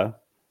Zara.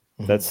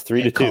 That's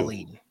 3-2.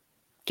 Colleen.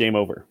 Game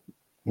over,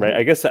 right?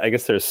 I guess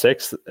there's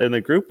 6 in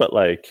the group, but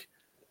like,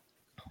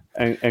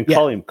 and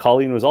yeah.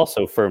 Colleen was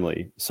also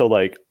firmly, so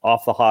like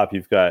off the hop,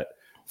 you've got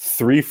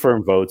 3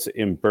 firm votes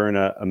in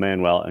Berna,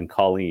 Emmanuel, and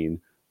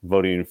Colleen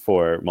voting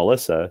for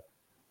Melissa.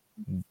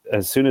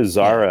 As soon as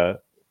Zara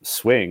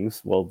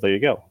swings, well, there you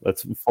go.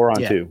 That's 4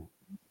 on 2.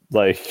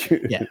 Like,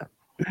 yeah.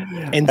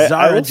 And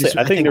Zara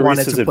I think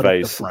wanted to put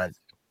advice. Up the front.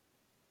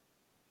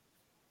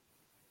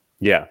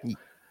 Yeah,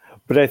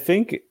 but I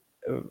think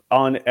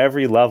on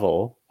every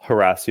level,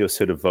 Horacio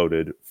should have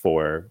voted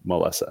for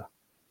Melissa.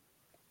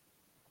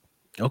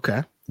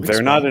 Okay.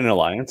 They're not in an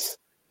alliance.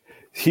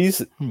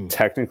 He's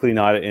technically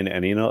not in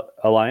any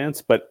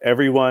alliance, but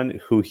everyone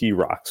who he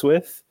rocks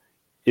with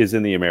is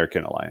in the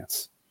American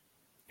alliance.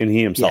 And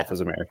he himself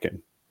is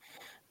American.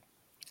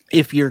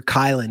 If you're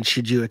Kylan,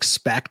 should you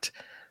expect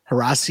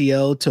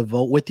Horacio to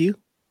vote with you?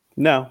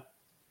 No.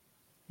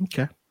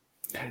 Okay.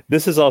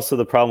 This is also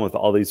the problem with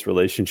all these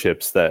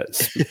relationships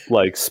that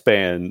like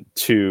span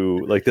to,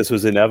 like, this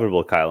was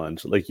inevitable,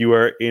 Kylan. Like, you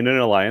are in an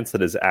alliance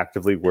that is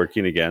actively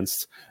working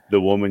against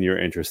the woman you're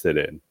interested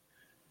in.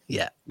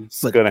 Yeah.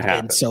 It's going to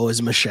happen. And so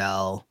is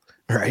Michelle,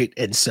 right?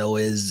 And so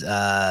is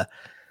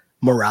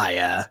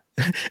Mariah.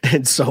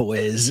 And so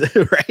is,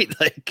 right?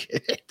 Like,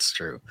 it's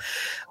true.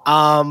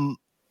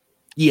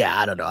 Yeah,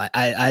 I don't know.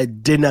 I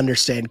didn't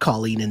understand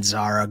Colleen and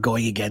Zara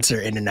going against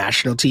their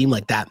international team.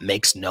 Like, that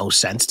makes no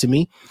sense to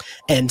me.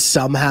 And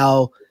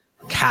somehow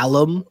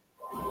Callum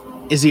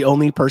is the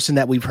only person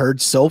that we've heard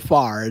so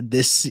far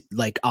this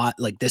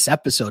this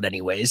episode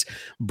anyways,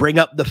 bring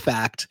up the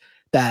fact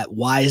that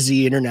why is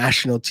the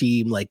international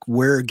team, like,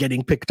 we're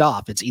getting picked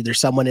off. It's either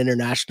someone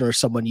international or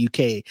someone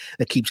UK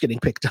that keeps getting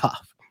picked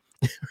off.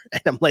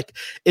 And I'm like,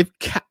 if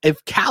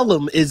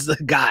Callum is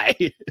the guy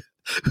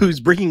who's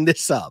bringing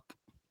this up,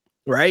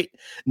 right?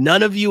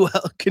 None of you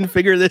can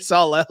figure this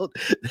all out,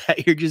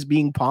 that you're just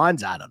being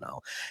pawns. I don't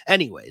know.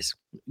 Anyways,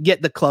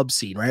 get the club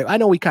scene, right? I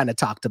know we kind of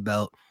talked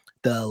about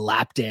the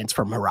lap dance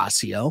from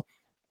Horacio.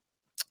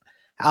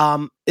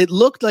 It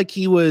looked like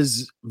he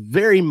was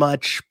very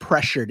much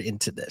pressured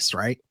into this,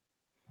 right?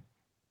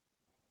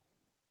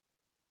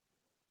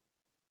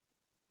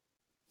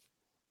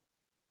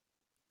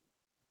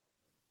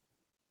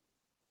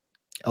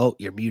 Oh,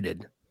 you're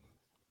muted.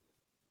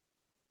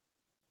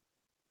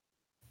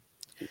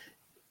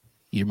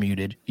 You're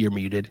muted. You're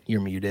muted.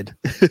 You're muted.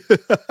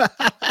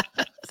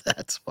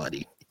 That's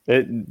funny.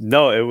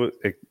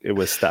 It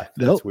was stuck.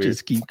 No, nope,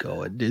 just keep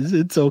going.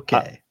 It's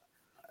okay.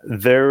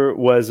 There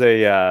was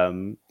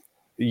a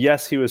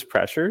yes, he was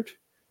pressured.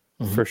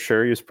 For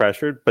sure, he was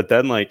pressured, but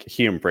then like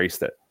he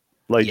embraced it.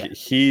 Like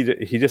he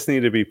just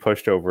needed to be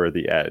pushed over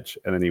the edge,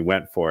 and then he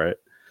went for it.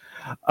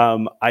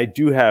 I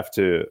do have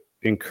to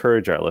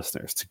encourage our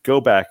listeners to go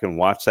back and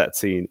watch that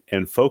scene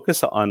and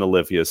focus on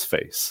Olivia's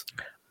face.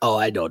 Oh,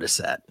 I noticed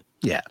that.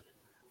 Yeah.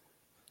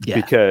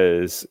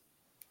 Because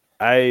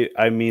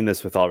I mean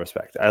this with all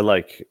respect. I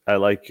like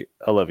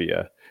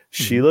Olivia.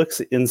 She looks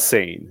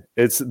insane.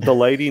 It's the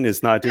lighting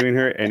is not doing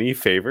her any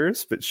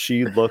favors, but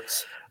she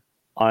looks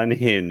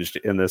unhinged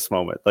in this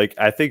moment. Like,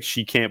 I think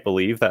she can't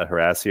believe that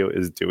Horacio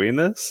is doing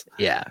this.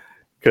 Yeah.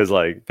 Because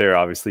like they're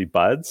obviously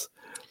buds,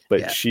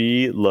 but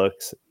she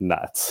looks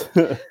nuts.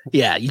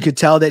 Yeah, you could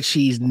tell that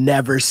she's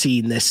never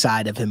seen this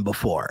side of him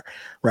before,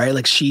 right?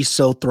 Like, she's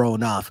so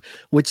thrown off,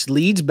 which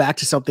leads back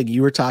to something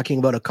you were talking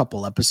about a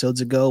couple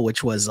episodes ago,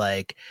 which was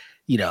like,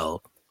 you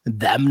know,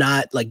 them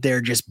not like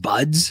they're just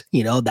buds,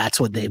 you know, that's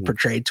what they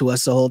portrayed to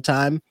us the whole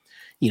time,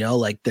 you know,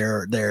 like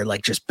they're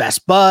like just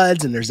best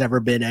buds, and there's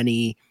never been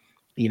any,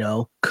 you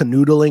know,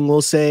 canoodling,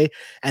 we'll say.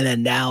 And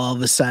then now all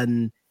of a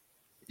sudden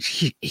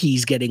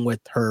he's getting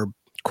with her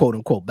quote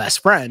unquote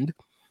best friend.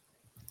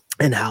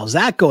 And how's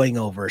that going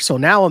over? So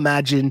now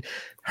imagine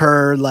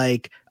her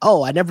like,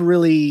 oh, I never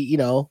really, you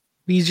know,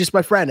 he's just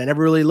my friend. I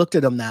never really looked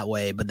at him that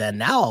way. But then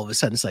now all of a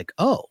sudden it's like,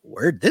 oh,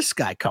 where'd this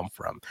guy come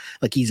from?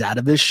 Like, he's out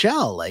of his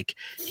shell. Like,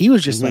 he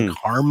was just like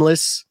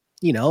harmless,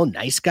 you know,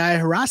 nice guy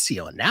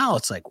Horacio. And now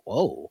it's like,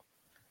 whoa,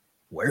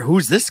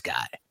 who's this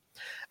guy?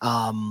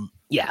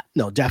 Yeah,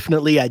 no,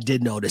 definitely. I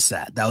did notice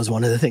that. That was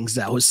one of the things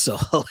that was so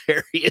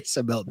hilarious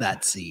about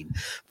that scene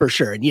for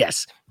sure. And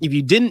yes, if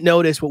you didn't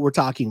notice what we're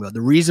talking about,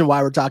 the reason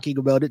why we're talking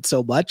about it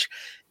so much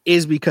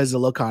is because the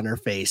look on her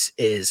face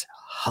is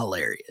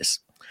hilarious.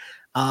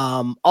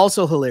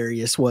 Also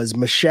hilarious was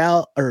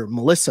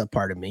Melissa,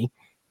 pardon me,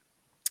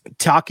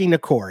 talking to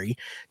Corey,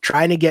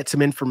 trying to get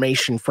some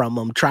information from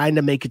him, trying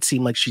to make it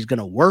seem like she's going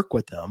to work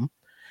with him.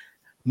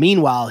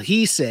 Meanwhile,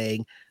 he's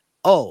saying,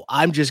 oh,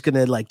 I'm just going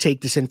to like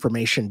take this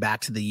information back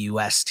to the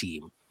US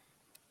team,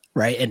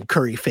 right? And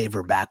curry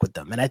favor back with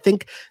them. And I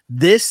think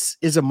this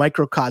is a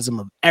microcosm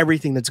of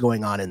everything that's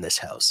going on in this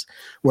house,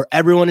 where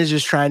everyone is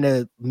just trying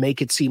to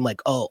make it seem like,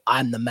 oh,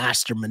 I'm the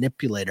master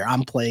manipulator.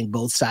 I'm playing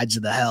both sides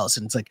of the house.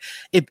 And it's like,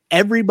 if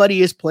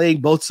everybody is playing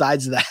both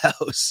sides of the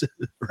house,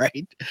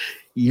 right?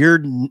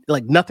 You're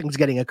like, nothing's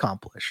getting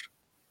accomplished,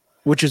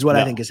 which is what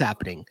I think is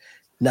happening.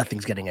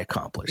 Nothing's getting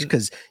accomplished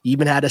because you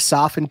even had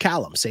Asaf and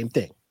Callum, same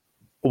thing.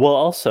 Well,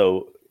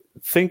 also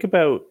think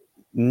about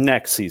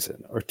next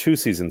season or 2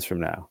 seasons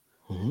from now.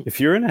 Mm-hmm. If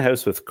you're in a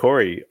house with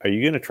Corey, are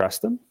you going to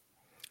trust him?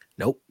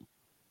 Nope.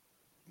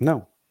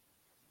 No.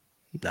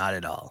 Not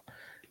at all.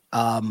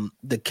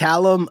 The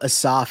Callum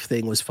Asaf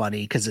thing was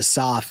funny because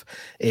Asaf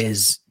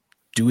is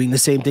doing the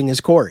same thing as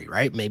Corey,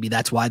 right? Maybe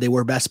that's why they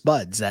were best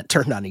buds that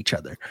turned on each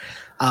other.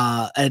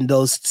 And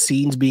those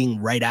scenes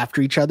being right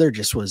after each other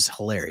just was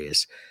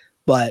hilarious.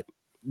 But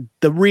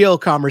the real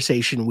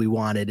conversation we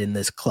wanted in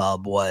this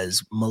club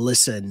was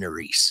Melissa and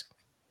Nerys.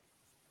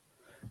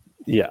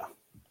 Yeah.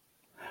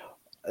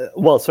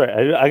 Well,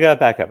 sorry, I got to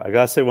back up. I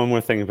got to say one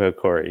more thing about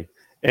Corey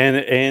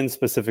and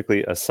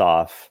specifically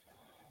Asaf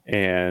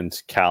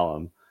and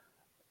Callum.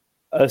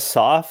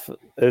 Asaf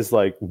is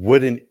like,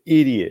 what an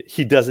idiot.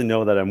 He doesn't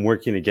know that I'm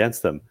working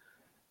against them.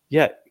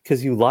 Yeah,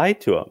 because you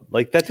lied to him.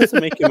 Like, that doesn't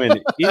make him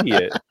an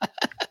idiot.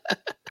 If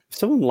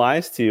someone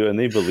lies to you and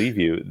they believe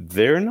you,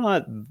 they're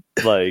not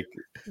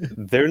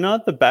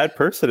the bad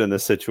person in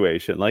this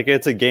situation. Like,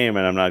 it's a game,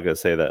 and I'm not going to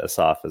say that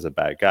Asaf is a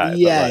bad guy.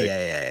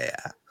 Yeah.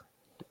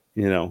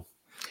 You know,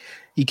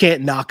 you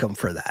can't knock him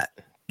for that.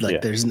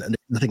 Like, there's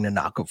nothing to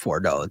knock him for.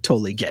 No, I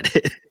totally get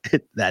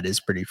it. That is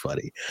pretty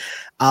funny.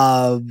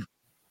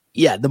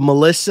 The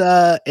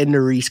Melissa and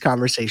Nerys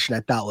conversation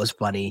I thought was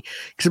funny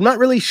because I'm not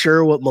really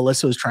sure what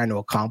Melissa was trying to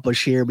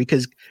accomplish here,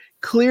 because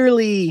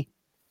clearly,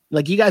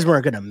 like, you guys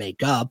weren't going to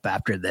make up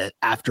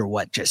after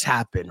what just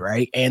happened,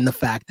 right? And the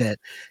fact that,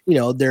 you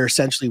know, they're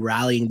essentially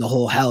rallying the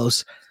whole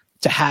house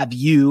to have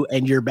you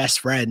and your best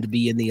friend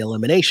be in the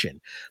elimination.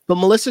 But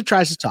Melissa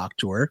tries to talk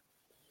to her,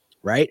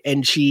 right?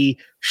 And she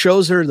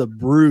shows her the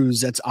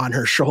bruise that's on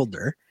her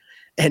shoulder.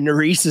 And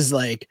Nerys is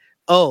like,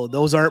 oh,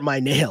 those aren't my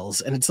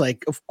nails. And it's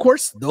like, of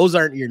course, those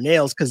aren't your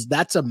nails, because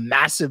that's a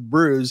massive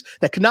bruise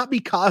that cannot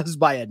be caused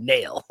by a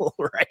nail,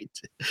 right?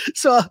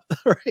 So,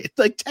 right,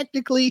 like,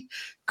 technically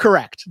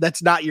correct.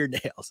 That's not your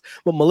nails.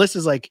 But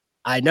Melissa's like,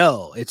 I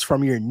know, it's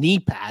from your knee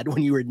pad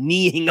when you were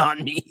kneeing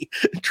on me,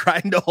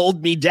 trying to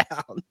hold me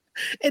down.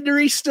 And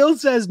Nerys still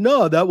says,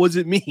 no, that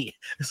wasn't me.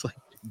 It's like,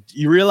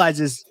 you realize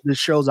this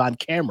show's on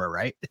camera,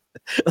 right?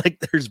 Like,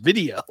 there's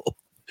video.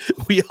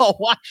 We all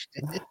watched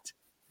it.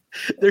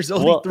 There's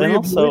only 3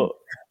 of you.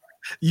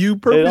 You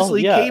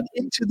purposely came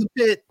into the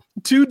pit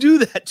to do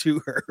that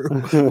to her.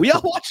 We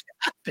all watched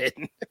it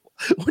happen.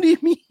 What do you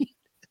mean?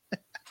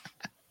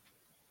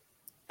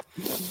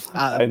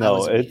 I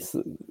know it's,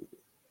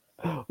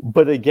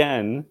 but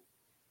again,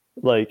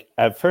 like,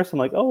 at first I'm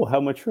like, oh,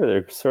 how mature,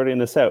 they're sorting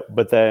this out.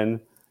 But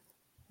then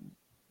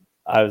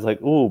I was like,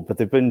 oh, but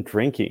they've been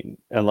drinking,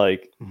 and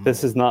like,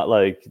 this is not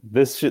like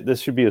this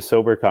should be a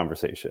sober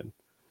conversation.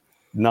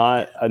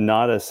 Not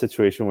a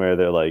situation where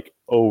they're like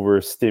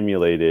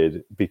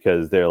overstimulated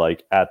because they're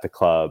like at the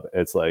club.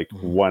 It's like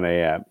 1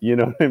 a.m. You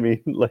know what I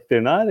mean? Like,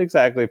 they're not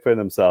exactly putting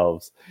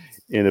themselves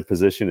in a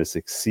position to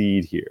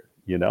succeed here,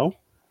 you know?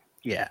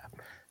 Yeah,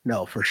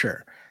 no, for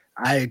sure.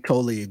 I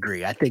totally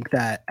agree. I think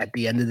that at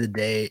the end of the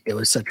day, it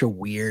was such a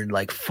weird,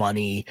 like,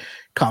 funny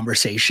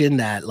conversation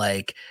that,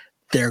 like,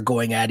 they're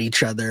going at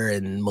each other,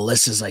 and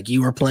Melissa's like,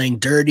 you were playing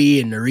dirty,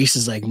 and Nerys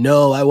is like,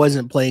 no, I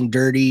wasn't playing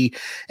dirty,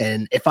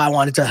 and if I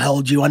wanted to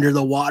hold you under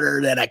the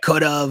water, then I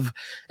could have.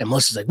 And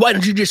Melissa's like, why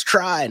don't you just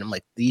try? And I'm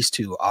like, these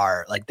two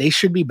are like, they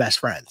should be best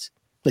friends.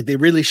 Like, they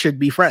really should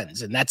be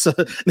friends. And that's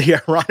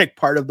the ironic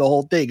part of the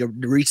whole thing.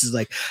 Nerys is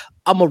like,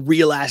 I'm a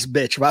real ass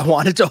bitch. If I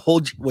wanted to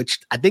hold you, which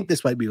I think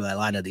this might be my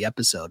line of the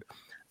episode,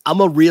 I'm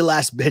a real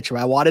ass bitch. If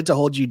I wanted to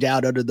hold you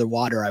down under the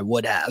water, I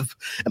would have.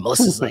 And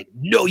Melissa's like,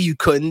 no, you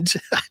couldn't.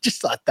 I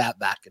just thought that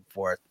back and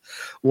forth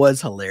was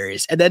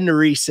hilarious. And then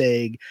Nerys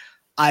saying,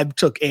 I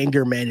took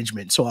anger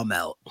management, so I'm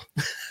out.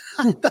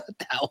 I thought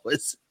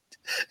that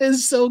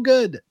is so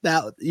good.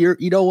 That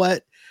you know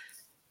what?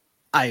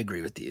 I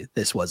agree with you.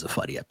 This was a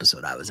funny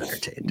episode. I was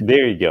entertained.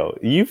 There you go.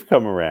 You've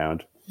come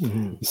around.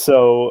 Mm-hmm.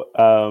 So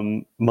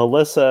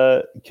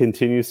Melissa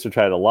continues to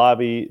try to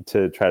lobby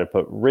to try to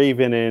put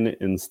Raven in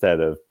instead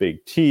of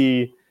Big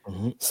T.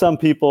 Mm-hmm. Some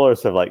people are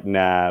sort of like,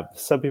 nah.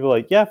 Some people are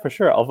like, yeah, for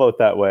sure, I'll vote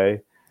that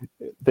way.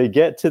 They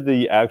get to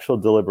the actual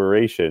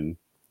deliberation,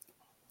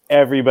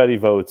 everybody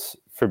votes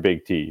for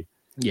Big T,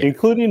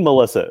 including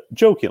Melissa,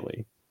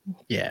 jokingly.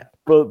 Yeah.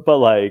 But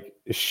like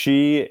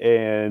she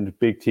and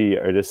Big T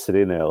are just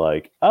sitting there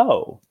like,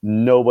 oh,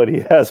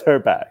 nobody has our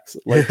backs.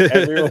 Like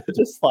everyone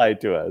just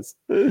lied to us.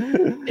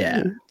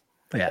 Yeah.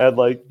 And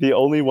like the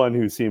only one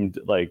who seemed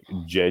like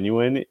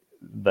genuine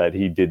that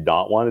he did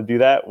not want to do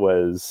that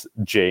was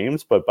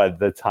James. But by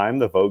the time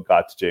the vote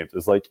got to James, it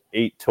was like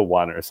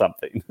 8-1 or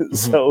something.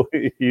 So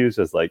he was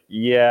just like,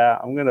 yeah,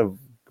 I'm going to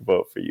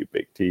vote for you,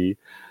 Big T.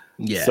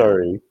 Yeah.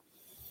 Sorry.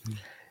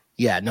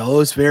 Yeah, no, it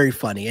was very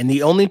funny. And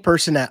the only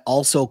person that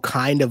also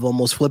kind of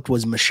almost flipped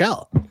was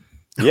Michelle.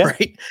 Yeah.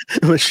 Right?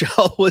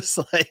 Michelle was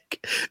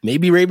like,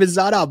 maybe Raven's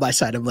not on my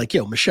side. I'm like,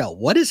 yo, Michelle,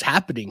 what is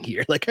happening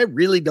here? Like, I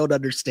really don't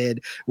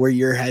understand where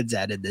your head's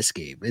at in this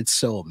game. It's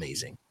so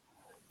amazing.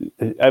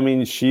 I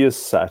mean, she is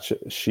such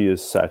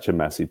a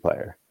messy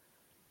player.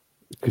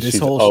 Because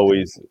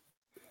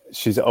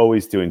she's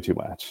always doing too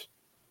much.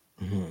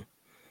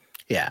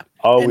 Yeah.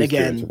 Always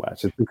doing too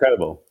much. It's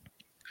incredible.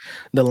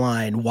 The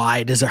line,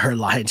 why does her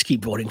Lions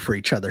keep voting for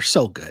each other?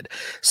 So good.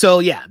 So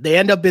yeah, they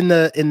end up in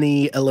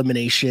the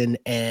elimination,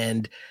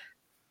 and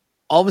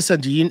all of a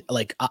sudden,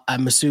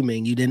 I'm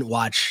assuming you didn't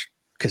watch,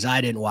 because I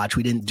didn't watch.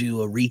 We didn't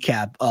do a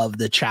recap of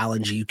the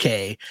Challenge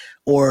UK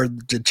or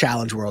the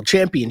Challenge World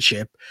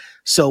Championship.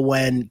 So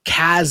when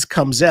Kaz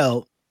comes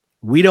out,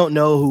 we don't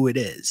know who it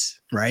is,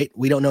 right?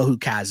 We don't know who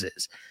Kaz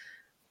is.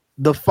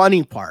 The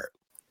funny part,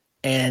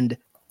 and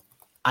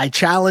I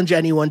challenge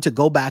anyone to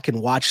go back and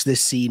watch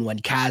this scene when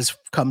Kaz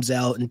comes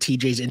out and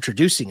TJ's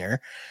introducing her,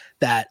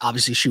 that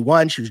obviously she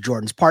won. She was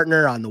Jordan's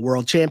partner on the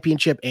World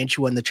Championship, and she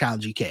won the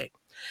Challenge UK.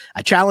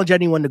 I challenge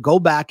anyone to go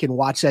back and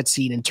watch that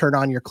scene and turn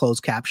on your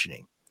closed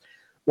captioning.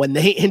 When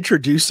they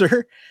introduce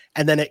her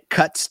and then it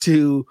cuts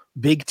to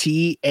Big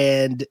T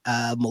and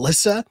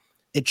Melissa,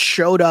 it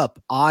showed up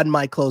on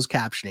my closed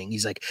captioning.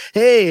 He's like,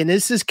 hey, and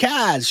this is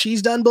Kaz.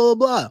 She's done blah,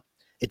 blah, blah.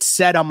 It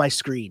said on my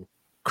screen,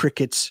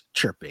 crickets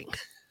chirping.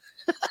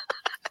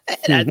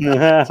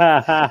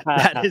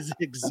 That is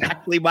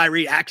exactly my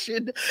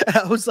reaction.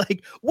 I was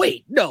like,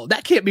 wait, no,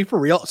 that can't be for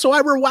real. So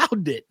I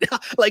rewound it.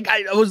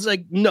 I was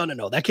like,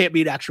 no, that can't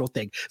be an actual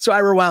thing. So I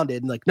rewound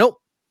it and like, nope,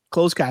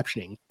 closed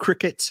captioning,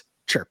 crickets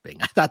chirping.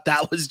 I thought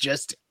that was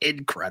just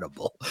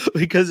incredible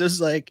because it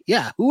was like,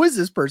 yeah, who is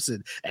this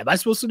person? Am I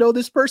supposed to know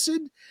this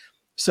person?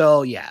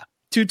 So yeah,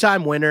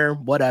 2-time winner,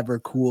 whatever,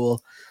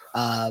 cool.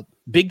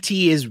 Big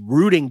T is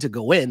rooting to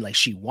go in, like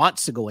she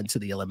wants to go into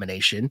the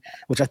elimination,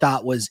 which I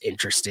thought was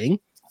interesting.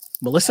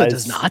 Melissa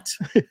does not.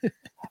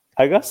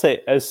 I gotta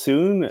say, as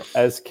soon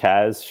as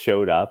Kaz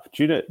showed up,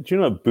 do you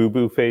know what boo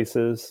boo face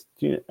is?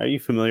 Are you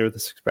familiar with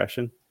this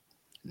expression?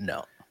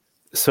 No.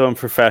 So in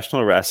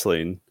professional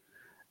wrestling,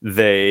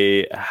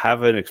 they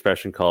have an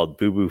expression called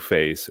boo boo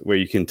face, where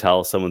you can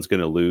tell someone's going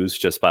to lose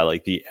just by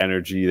like the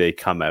energy they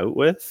come out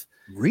with.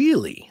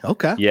 Really?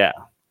 Okay.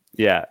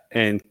 Yeah.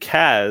 And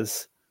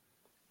Kaz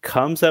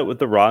comes out with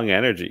the wrong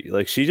energy.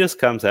 Like she just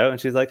comes out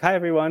and she's like, hi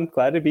everyone,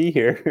 glad to be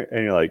here.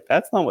 And you're like,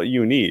 that's not what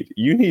you need.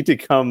 You need to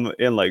come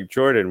in like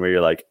Jordan, where you're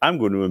like, I'm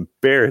going to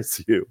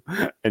embarrass you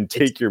and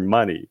take your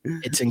money.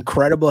 It's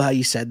incredible how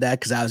you said that,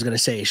 because I was going to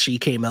say she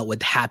came out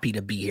with happy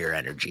to be here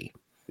energy.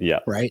 Yeah.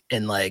 Right.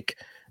 And like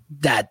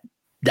that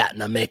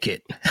na make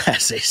it,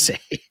 as they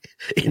say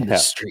in the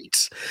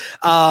streets.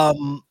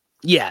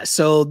 Yeah.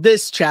 So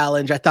this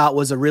challenge I thought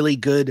was a really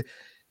good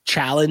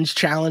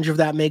challenge, if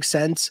that makes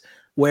sense,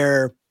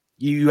 where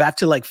you have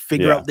to like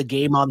figure out the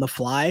game on the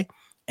fly.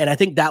 And I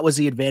think that was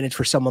the advantage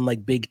for someone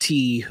like Big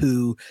T,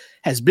 who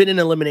has been in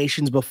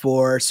eliminations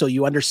before. So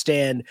you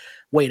understand,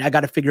 wait, I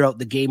got to figure out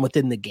the game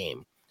within the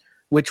game,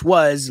 which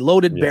was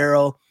loaded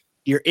barrel.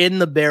 You're in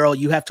the barrel.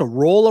 You have to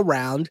roll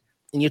around,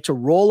 and you have to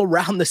roll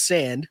around the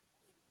sand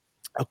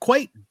a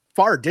quite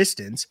far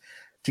distance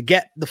to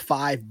get the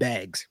 5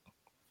 bags.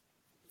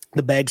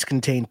 The bags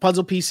contain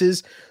puzzle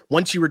pieces.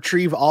 Once you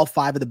retrieve all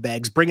 5 of the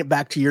bags, bring it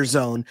back to your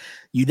zone,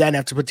 you then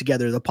have to put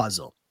together the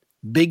puzzle.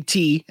 Big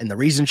T, and the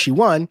reason she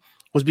won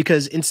was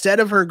because instead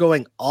of her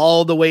going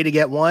all the way to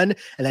get one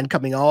and then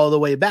coming all the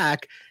way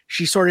back,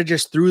 she sort of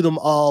just threw them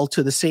all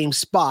to the same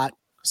spot.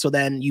 So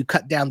then you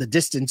cut down the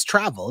distance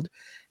traveled,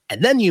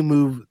 and then you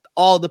move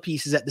all the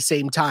pieces at the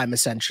same time,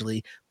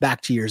 essentially,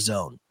 back to your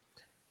zone.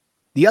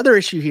 The other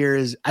issue here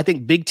is I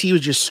think Big T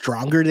was just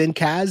stronger than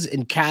Kaz,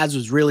 and Kaz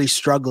was really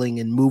struggling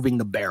in moving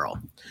the barrel.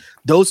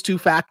 Those 2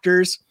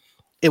 factors,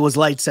 it was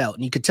lights out.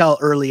 And you could tell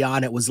early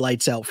on it was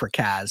lights out for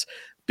Kaz.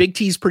 Big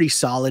T's pretty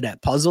solid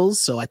at puzzles,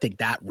 so I think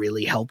that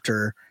really helped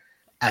her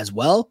as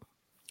well.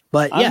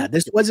 But yeah,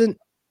 this wasn't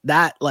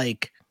that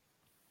like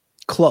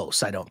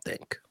close, I don't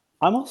think.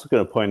 I'm also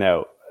going to point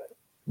out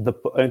the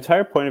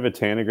entire point of a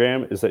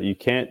tanagram is that you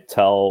can't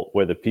tell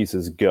where the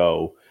pieces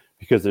go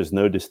because there's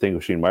no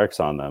distinguishing marks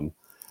on them.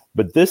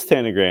 But this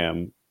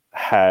tanagram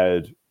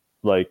had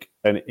like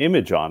an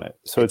image on it.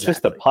 So it's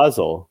just a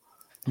puzzle.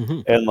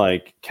 Mm-hmm. And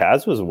like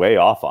Kaz was way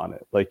off on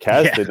it. Like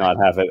Kaz did not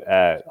have it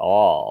at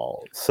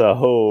all.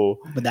 So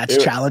but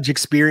that's challenge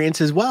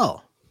experience as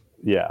well.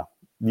 Yeah.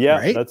 Yeah,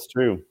 right? That's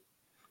true.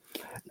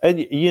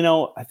 And you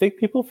know, I think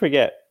people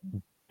forget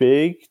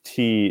Big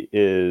T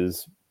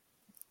is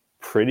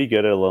pretty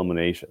good at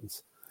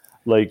eliminations.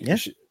 Like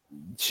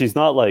she's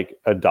not like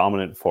a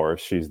dominant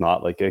force. She's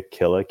not like a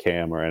Killa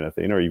Cam or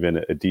anything, or even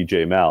a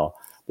DJ Mel.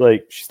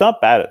 Like she's not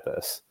bad at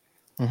this,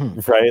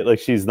 right? Like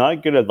she's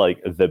not good at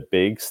like the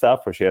big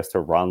stuff where she has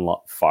to run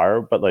far,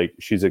 but like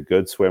she's a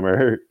good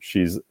swimmer.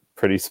 She's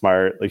pretty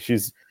smart. Like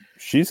she's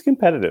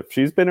competitive.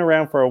 She's been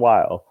around for a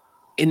while.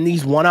 In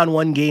these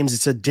one-on-one games,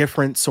 it's a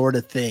different sort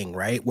of thing,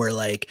 right? Where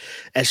like,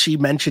 as she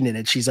mentioned in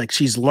it, she's like,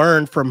 she's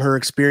learned from her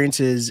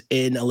experiences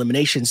in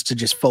eliminations to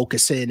just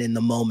focus in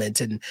the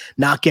moment and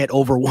not get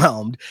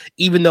overwhelmed.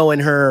 Even though in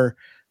her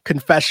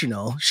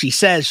confessional, she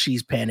says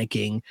she's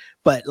panicking,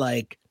 but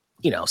like,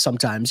 you know,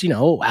 sometimes, you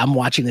know, I'm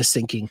watching this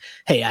thinking,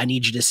 hey, I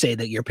need you to say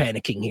that you're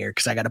panicking here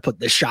because I got to put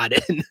this shot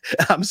in.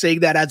 I'm saying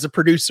that as a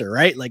producer,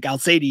 right? Like I'll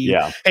say to you,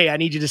 hey, I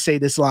need you to say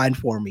this line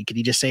for me. Can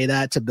you just say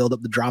that to build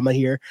up the drama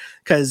here?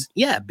 Because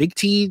yeah, Big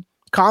T,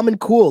 calm and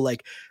cool.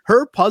 Like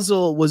her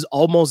puzzle was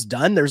almost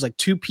done. There's like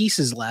 2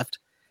 pieces left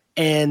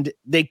and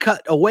they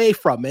cut away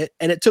from it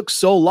and it took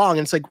so long.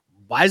 And it's like,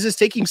 why is this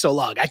taking so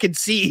long? I can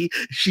see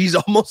she's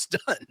almost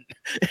done.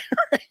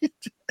 Right?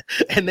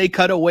 And they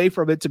cut away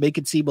from it to make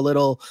it seem a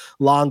little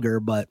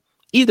longer. But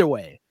either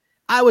way,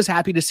 I was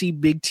happy to see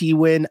Big T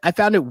win. I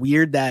found it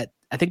weird that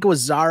I think it was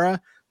Zara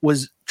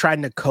was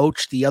trying to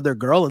coach the other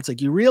girl. It's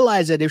like, you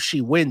realize that if she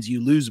wins,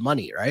 you lose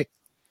money, right?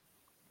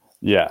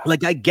 Yeah.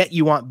 Like I get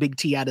you want Big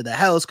T out of the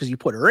house because you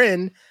put her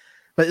in,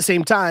 but at the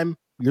same time,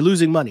 you're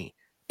losing money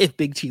if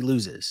Big T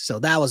loses. So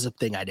that was a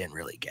thing I didn't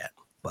really get.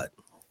 But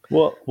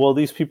well,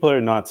 these people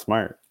are not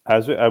smart.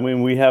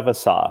 We have a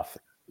soft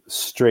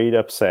straight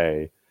up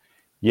say,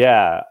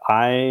 yeah,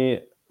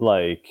 I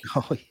love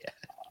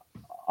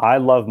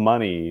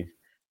money,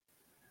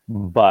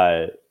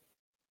 but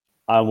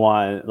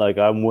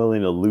I'm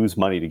willing to lose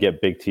money to get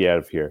Big T out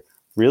of here.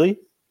 Really?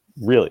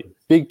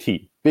 Big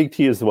T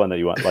is the one that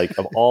you want, like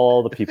of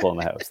all the people in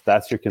the house.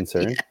 That's your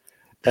concern.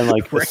 And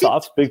like the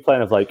soft's big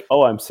plan of like,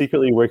 oh, I'm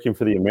secretly working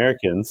for the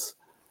Americans.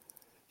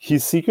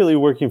 He's secretly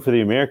working for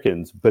the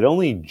Americans, but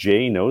only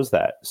Jay knows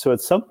that. So at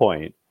some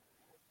point,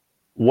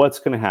 what's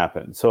going to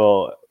happen?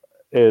 So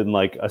in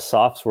like a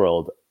soft's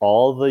world,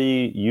 all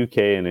the UK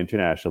and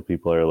international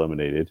people are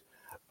eliminated.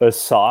 A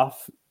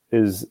soft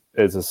is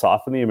a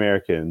soft in the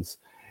Americans,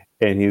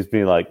 and he's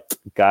being like,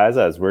 guys,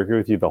 I was working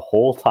with you the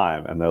whole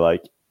time, and they're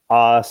like,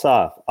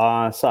 soft,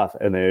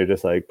 and they're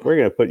just like, we're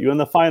gonna put you in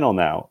the final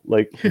now.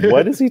 Like,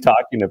 what is he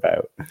talking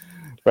about?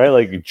 Right?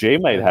 Like Jay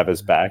might have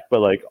his back, but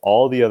like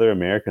all the other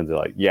Americans are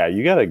like, yeah,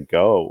 you gotta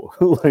go.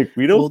 Like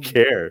we don't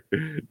care.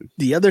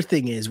 The other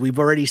thing is we've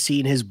already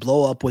seen his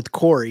blow up with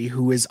Corey,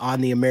 who is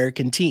on the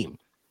American team.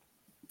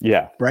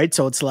 Yeah. Right.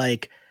 So it's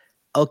like,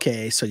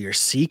 okay, so you're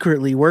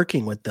secretly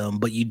working with them,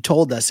 but you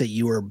told us that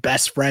you were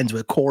best friends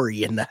with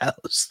Corey in the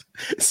house.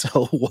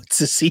 So what's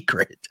the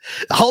secret?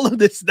 All of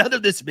this, none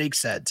of this makes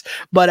sense.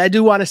 But I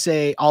do want to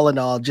say, all in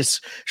all,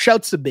 just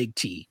shouts to Big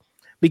T.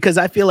 Because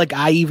I feel like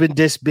I even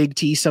diss Big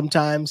T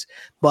sometimes,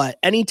 but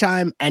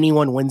anytime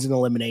anyone wins an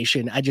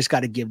elimination, I just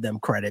got to give them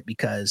credit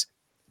because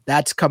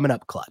that's coming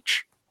up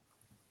clutch.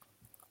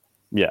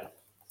 Yeah.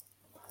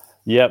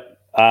 Yep.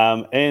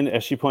 And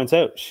as she points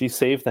out, she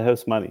saved the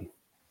house money.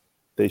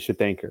 They should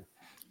thank her.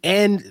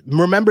 And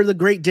remember the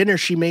great dinner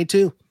she made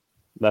too.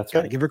 That's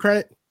Gotta give her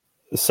credit.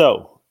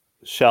 So,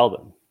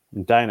 Sheldon,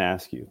 I'm dying to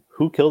ask you,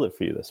 who killed it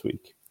for you this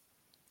week?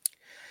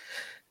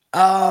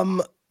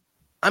 I'm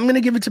going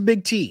to give it to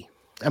Big T.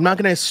 I'm not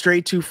going to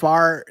stray too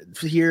far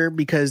here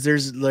because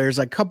there's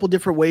a couple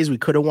different ways we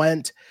could have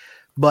went,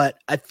 but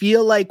I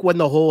feel like when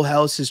the whole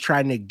house is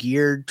trying to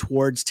gear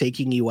towards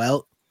taking you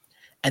out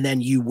and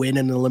then you win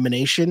an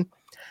elimination,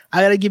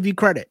 I got to give you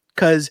credit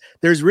because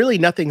there's really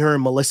nothing her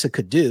and Melissa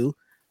could do.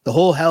 The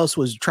whole house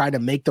was trying to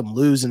make them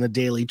lose in the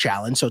daily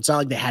challenge. So it's not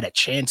like they had a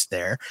chance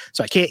there.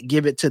 So I can't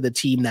give it to the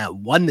team that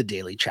won the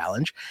daily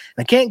challenge.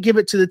 And I can't give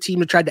it to the team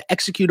that tried to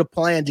execute a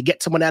plan to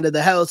get someone out of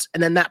the house.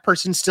 And then that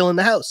person's still in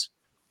the house.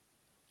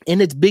 And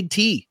it's Big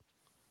T,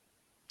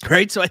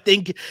 right? So I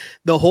think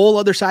the whole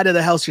other side of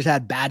the house just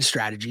had bad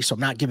strategy. So I'm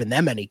not giving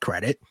them any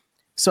credit.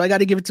 So I got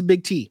to give it to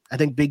Big T. I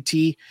think Big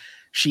T,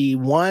 she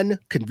won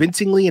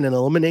convincingly in an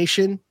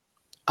elimination.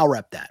 I'll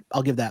rep that.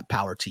 I'll give that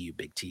power to you,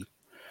 Big T.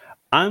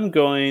 I'm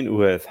going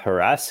with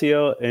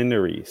Horacio and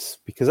Nerys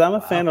because I'm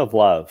a fan of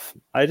love.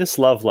 I just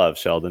love love,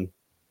 Sheldon.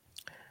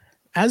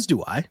 As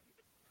do I.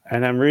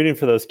 And I'm rooting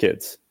for those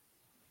kids.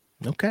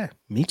 Okay,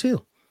 me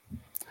too.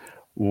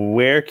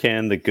 Where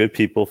can the good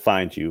people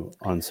find you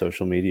on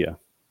social media?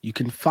 You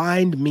can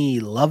find me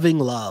loving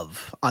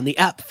love on the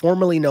app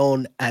formerly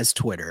known as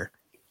Twitter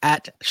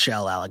at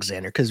Shell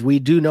Alexander, because we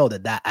do know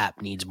that that app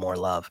needs more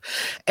love.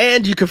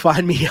 And you can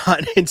find me on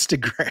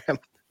Instagram.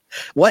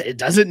 What? It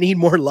doesn't need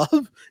more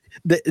love?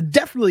 It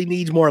definitely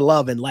needs more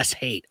love and less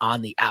hate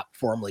on the app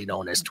formerly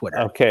known as Twitter.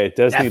 Okay, it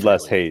does need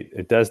less hate.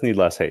 It does need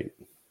less hate.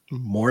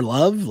 More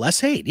love,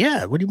 less hate.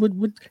 Yeah. What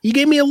you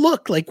gave me a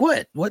look like?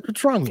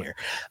 What's wrong here?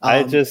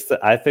 I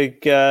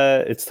think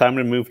it's time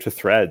to move to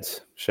Threads,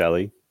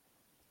 Shelly.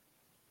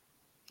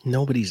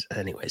 Nobody's,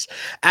 anyways,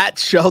 at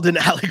Sheldon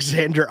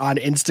Alexander on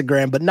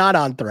Instagram, but not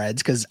on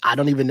Threads because I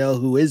don't even know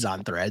who is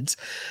on Threads.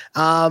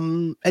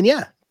 And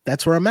yeah,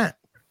 that's where I'm at.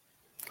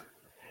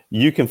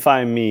 You can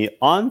find me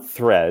on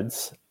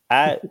Threads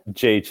at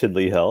J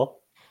Chidley Hill.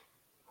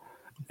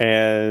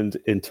 And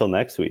until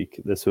next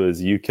week, this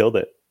was You Killed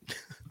It.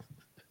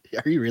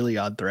 Are you really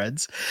on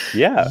Threads?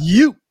 Yeah.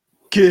 You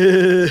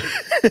could.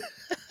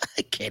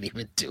 I can't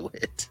even do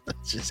it.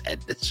 Let's just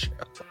end this show.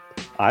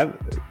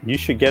 You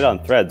should get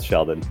on Threads,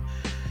 Sheldon.